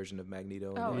younger version of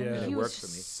Magneto, Oh, and, and and he it was worked for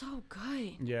me. just so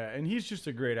good. Yeah, and he's just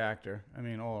a great actor. I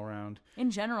mean, all around. In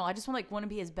general, I just want to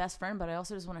be his best friend, but I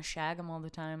also just want to shag him all the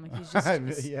time. Like he's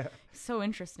just Yeah, so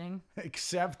interesting.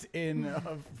 except in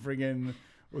friggin'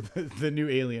 the new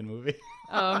Alien movie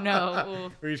Oh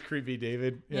no. where he's creepy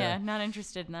David. Yeah, not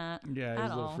interested in that. Yeah, he's at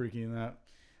a little all. freaky in that.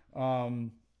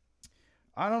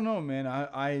 I don't know, man.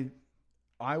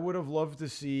 I would have loved to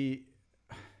see.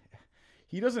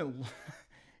 He doesn't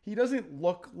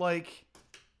look like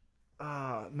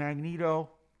Magneto.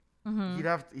 Mm-hmm. He'd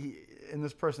have to, and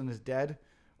this person is dead.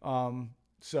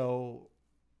 So,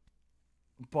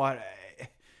 but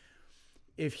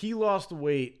if he lost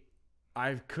weight,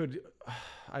 I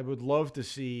would love to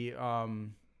see.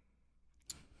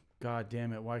 God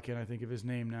damn it! Why can't I think of his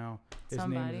name now? His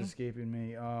name Somebody. is escaping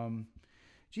me.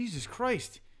 Jesus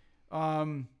Christ!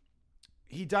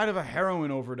 He died of a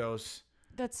heroin overdose.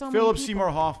 That's so Philip many people. Seymour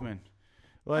Hoffman.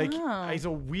 Like Oh. he's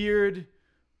a weird.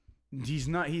 He's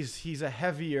not. He's a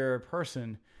heavier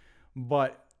person,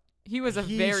 but He was a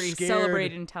he's very scared.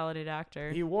 celebrated and talented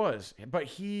actor. He was, but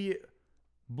he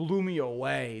blew me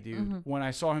away, dude. Mm-hmm. When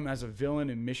I saw him as a villain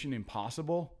in Mission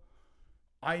Impossible,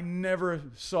 I never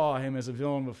saw him as a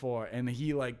villain before, and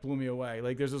he like blew me away.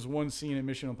 Like there's this one scene in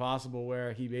Mission Impossible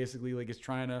where he basically like is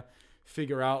trying to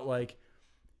figure out like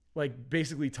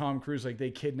basically Tom Cruise, like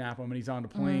they kidnap him and he's on the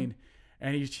plane,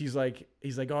 and he's like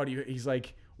oh he's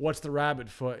like, what's the rabbit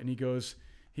foot? And he goes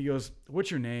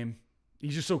what's your name?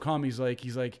 He's just so calm. He's like,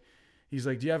 do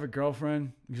you have a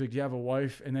girlfriend? He's like, do you have a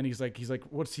wife? And then he's like,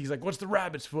 what's the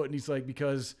rabbit's foot? And he's like,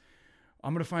 because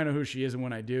I'm going to find out who she is. And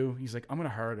when I do, he's like, I'm going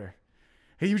to hurt her.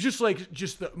 And he was just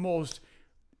the most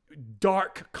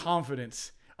dark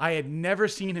confidence. I had never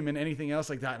seen him in anything else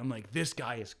like that. And I'm like, this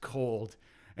guy is cold.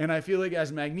 And I feel like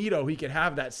as Magneto, he could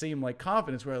have that same like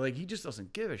confidence where like, he just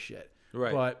doesn't give a shit.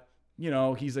 Right. But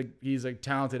he's a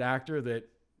talented actor that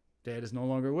is no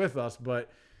longer with us,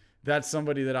 but that's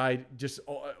somebody that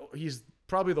he's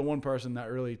probably the one person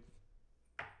that really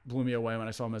blew me away when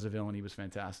I saw him as a villain. He was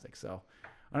fantastic. So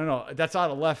I don't know. That's out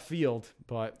of left field,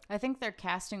 but I think their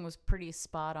casting was pretty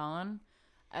spot on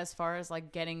as far as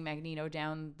like getting Magneto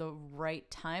down the right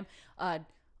time.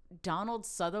 Donald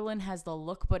Sutherland has the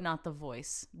look, but not the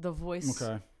voice. The voice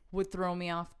Okay. would throw me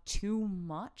off too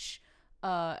much.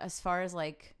 As far as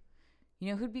like,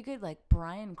 who'd be good? Like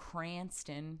Bryan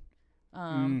Cranston.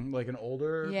 like an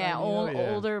older,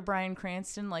 Magneto? Older Bryan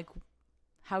Cranston, like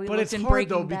how he But looked it's in hard Breaking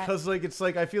though Bad. because like it's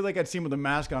like I feel like I'd see him with a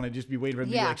mask on and just be waiting for him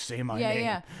to be like, say my name.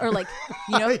 Yeah. Or like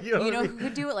you know You know what I who mean?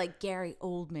 could do it, like Gary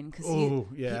Oldman, because Oh,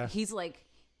 yeah. he's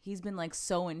been like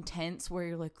so intense where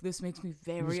you're like, this makes me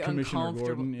very Who's Commissioner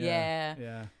uncomfortable. Gordon?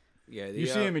 Yeah. Yeah, You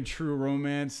see him in True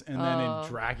Romance and then in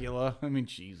Dracula. I mean,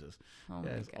 Jesus. Oh Yeah,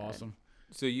 my it's God. awesome.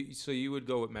 So you would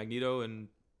go with Magneto and.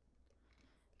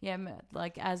 Yeah,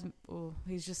 like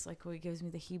he's just like, he gives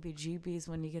me the heebie-jeebies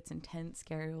when he gets intense,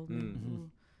 scary old man.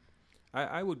 Mm-hmm.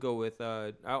 I would go with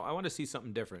I want to see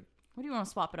something different. What do you want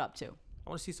to swap it up to? I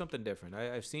want to see something different.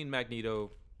 I've seen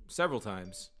Magneto several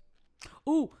times.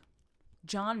 Ooh,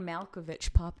 John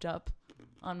Malkovich popped up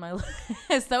on my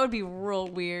list. That would be real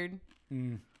weird.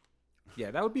 Yeah,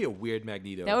 that would be a weird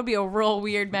Magneto. That would be a real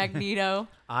weird Magneto.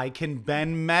 I can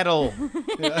bend metal.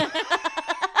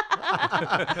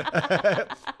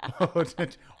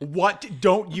 What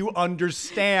don't you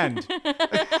understand?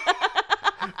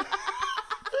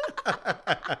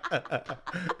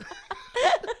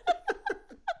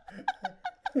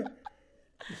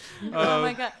 Oh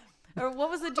my god. Or what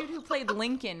was the dude who played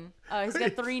Lincoln? He's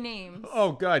got 3 names.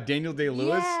 Oh God, Daniel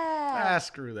Day-Lewis? Yeah.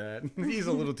 Screw that. He's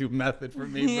a little too method for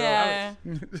me, bro. Yeah.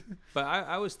 But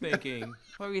I was thinking.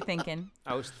 What were you thinking?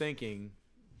 I was thinking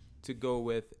to go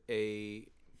with a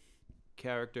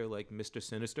character like Mr.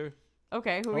 Sinister.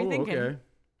 Okay, who are you thinking? Okay.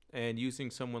 And using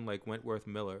someone like Wentworth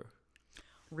Miller.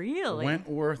 Really?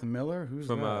 Wentworth Miller? Who's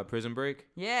from that? Prison Break.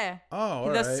 Yeah. Oh, all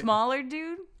the right. smaller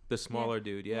dude? The smaller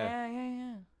dude, yeah.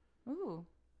 Yeah. Ooh.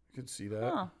 I could see that.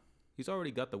 Huh. He's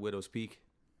already got the Widow's Peak.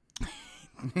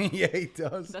 Yeah, he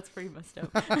does. That's pretty messed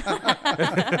up.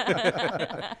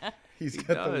 He's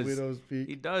got the Widow's Peak.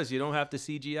 He does. You don't have to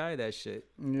CGI that shit.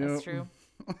 Yep. That's true.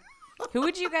 Who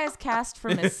would you guys cast for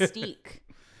Mystique?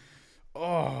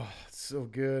 Oh, it's so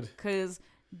good. Because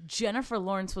Jennifer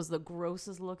Lawrence was the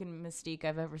grossest looking Mystique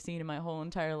I've ever seen in my whole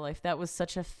entire life. That was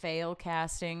such a fail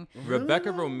casting.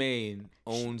 Rebecca Romaine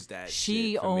owns that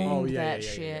She shit for me. owned that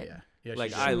shit. Yeah,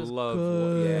 Like, she I was love...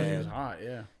 good. She was Yeah. hot,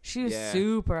 yeah. She was Yeah.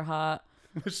 super hot.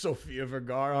 Sofia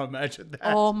Vergara, imagine that.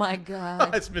 Oh my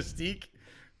god. That's Mystique.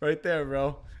 Right there,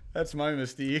 bro. That's my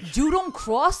Mystique. You don't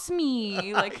cross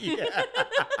me. Like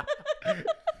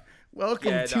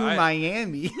Welcome Yeah, to no,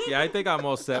 Miami. Yeah, I think I'm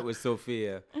all set with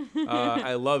Sophia.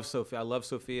 I love Sophia. I love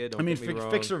Sophia. Don't I mean, get me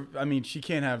wrong. fix her. I mean, she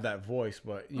can't have that voice,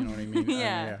 but you know what I mean.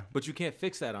 Yeah. But you can't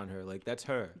fix that on her. Like, that's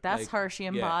her. that's Like, her. She yeah.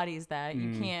 embodies that.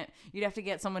 You can't. You'd have to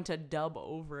get someone to dub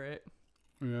over it.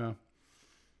 Yeah.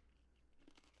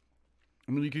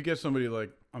 I mean, you could get somebody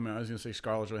like, I mean, I was gonna say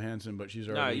Scarlett Johansson, but she's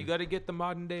already. Nah, you got to get the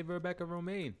modern day Rebecca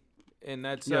Romaine, and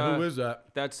that's Yeah, who is that?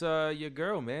 That's your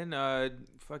girl, man.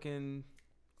 Fucking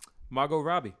Margot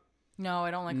Robbie. No,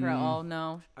 I don't like her at all.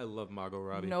 No. I love Margot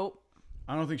Robbie. Nope.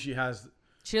 I don't think she has.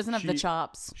 She doesn't have the She-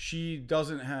 chops. She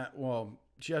doesn't have. Well,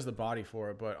 she has the body for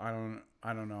it, but I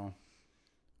don't know.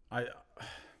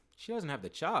 She doesn't have the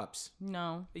chops. No.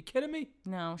 Are you kidding me?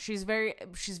 No. She's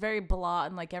very blah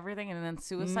and like everything, and then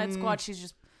Suicide Squad, she's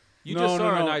just. You just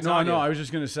saw her in I, Tonya. No. I was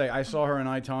just gonna say I saw her in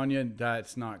I, Tonya.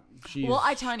 That's not. She's Well,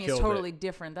 I, Tonya is killed totally it.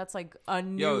 different. That's like a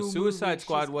new. Yo, Suicide movie.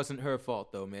 Squad She's wasn't her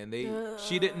fault though, man.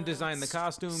 She didn't design the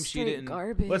costume. She straight didn't.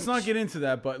 Garbage. Let's not get into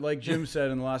that, but like Jim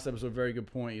said in the last episode, very good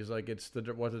point. He's like, it's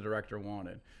what the director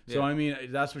wanted. So Yeah. I mean,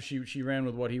 that's what she ran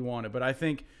with what he wanted. But I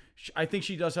think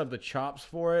she does have the chops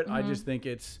for it. I just think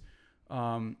it's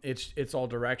all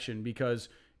direction because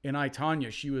in I,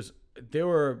 Tonya,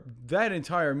 that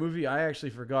entire movie. I actually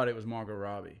forgot it was Margot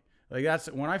Robbie. Like that's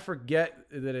when I forget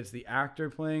that it's the actor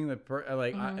playing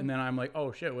and then I'm like,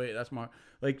 oh shit, wait, that's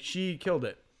she killed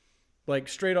it, like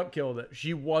straight up killed it.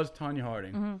 She was Tonya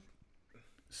Harding.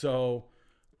 So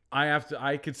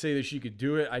I could say that she could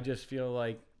do it. I just feel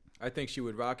like I think she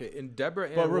would rock it, and Deborah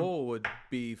But Ann Woll would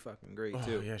be fucking great oh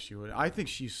too. yeah, she would. I think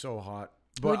she's so hot.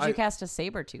 Would But you cast a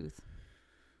Sabretooth?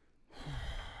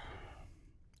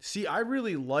 see, I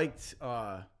really liked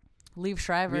Liev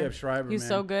Schreiber. Liev Schreiber. He's man.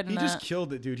 so good in He that. just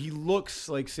killed it, dude. He looks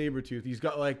like Sabretooth. He's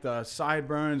got like the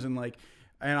sideburns and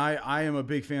I am a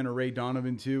big fan of Ray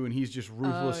Donovan too, and he's just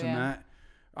ruthless in yeah. that.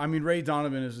 I mean, Ray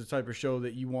Donovan is the type of show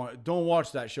that don't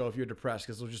watch that show if you're depressed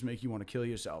because it'll just make you want to kill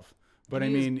yourself. But I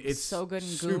He is mean, it's so good in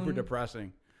super Goon.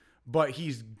 depressing. But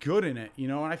he's good in it,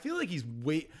 and I feel like he's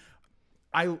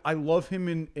I love him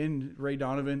in Ray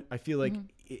Donovan. I feel like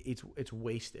it's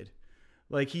wasted.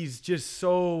 Like he's just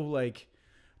so like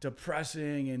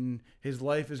depressing and his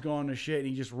life has gone to shit and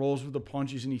he just rolls with the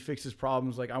punches and he fixes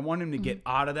problems. Like I want him to get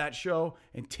out of that show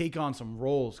and take on some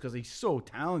roles because he's so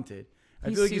talented. I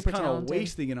He's feel like he's super kind of talented.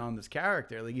 wasting it on this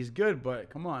character. Like he's good, but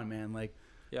come on, man. Like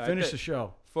Yeah, I finish bet- the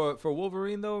show. For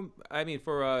Wolverine though, I mean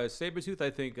for Sabretooth, I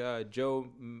think Joe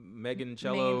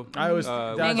Manganiello. I was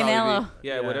would that's- Manganiello.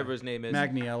 Yeah, whatever his name is.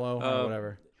 Magniello or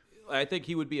whatever. I think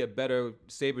he would be a better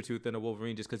Sabretooth than a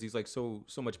Wolverine just because he's like so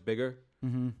much bigger.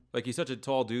 Mm-hmm. Like he's such a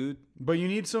tall dude. But you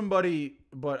need somebody.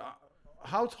 But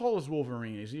how tall is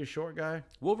Wolverine? Is he a short guy?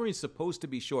 Wolverine's supposed to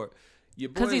be short.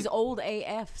 Because he's old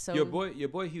AF. So your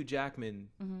boy Hugh Jackman,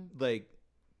 like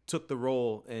took the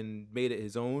role and made it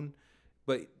his own.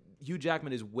 But Hugh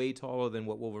Jackman is way taller than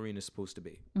what Wolverine is supposed to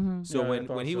be. So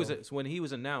when he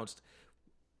was announced,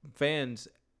 fans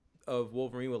of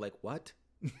Wolverine were like, "What?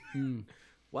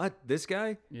 What? This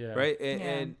guy?" Yeah. Right?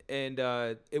 And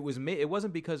it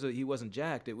wasn't because he wasn't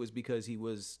jacked. It was because he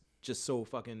was just so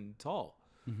fucking tall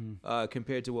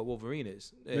compared to what Wolverine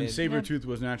is. And Sabretooth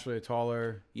was naturally a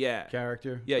taller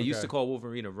character. Yeah, used to call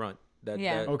Wolverine a runt.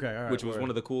 Okay, all right. Which was one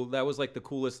of the cool. That was like the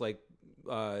coolest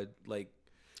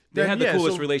They had the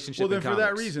coolest relationship. Well, then in for comics.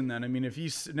 that reason, then I mean, if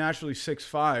he's naturally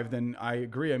 6'5", then I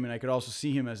agree. I mean, I could also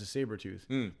see him as a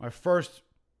Sabretooth. My first,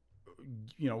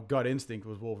 gut instinct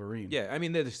was Wolverine. Yeah, I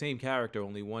mean, they're the same character.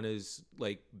 Only one is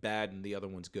like bad and the other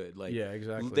one's good. Like, yeah,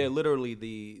 exactly. They're literally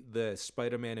the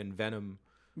Spider-Man and Venom.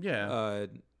 Yeah.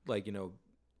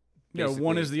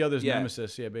 One is the other's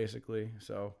nemesis. Yeah, basically.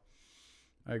 So,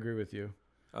 I agree with you.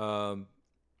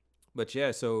 But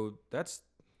yeah, so that's it.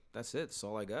 That's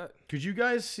all I got. Could you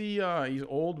guys see? He's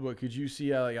old, but could you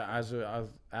see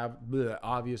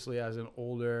obviously as an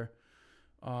older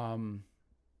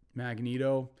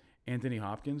Magneto, Anthony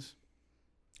Hopkins?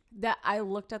 That I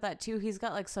looked at that too. He's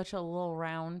got like such a little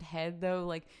round head though.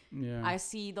 Like I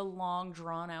see the long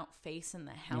drawn out face in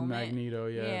the helmet. Magneto,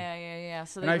 yeah. Yeah.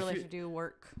 So they really have to do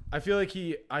work. I feel like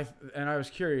I was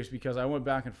curious because I went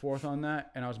back and forth on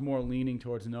that, and I was more leaning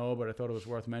towards no, but I thought it was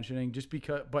worth mentioning just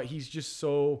because. But he's just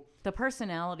so. The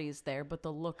personality is there, but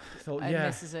the look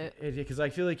misses it. Because I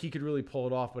feel like he could really pull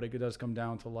it off, but it does come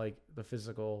down to like the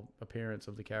physical appearance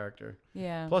of the character.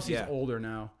 Yeah. Plus, he's older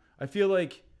now. I feel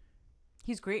like.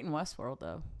 He's great in Westworld,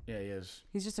 though. Yeah, he is.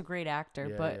 He's just a great actor.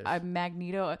 Yeah, but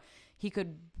Magneto, he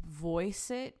could voice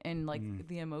it, and like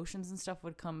the emotions and stuff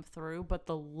would come through. But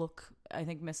the look, I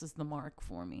think, misses the mark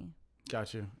for me.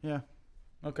 Got you. Yeah.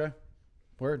 Okay.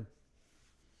 Word.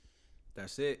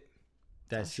 That's it.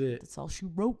 That's it. That's all she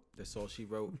wrote. That's all she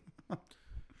wrote.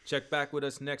 Check back with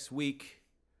us next week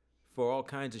for all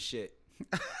kinds of shit.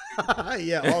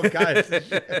 Yeah, all kinds.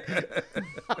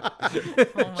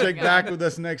 Check back with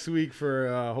us next week for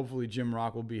hopefully Jim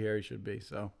Rock will be here. He should be.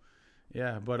 So,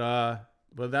 yeah. But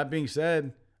that being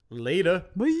said, later.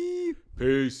 Bye.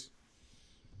 Peace.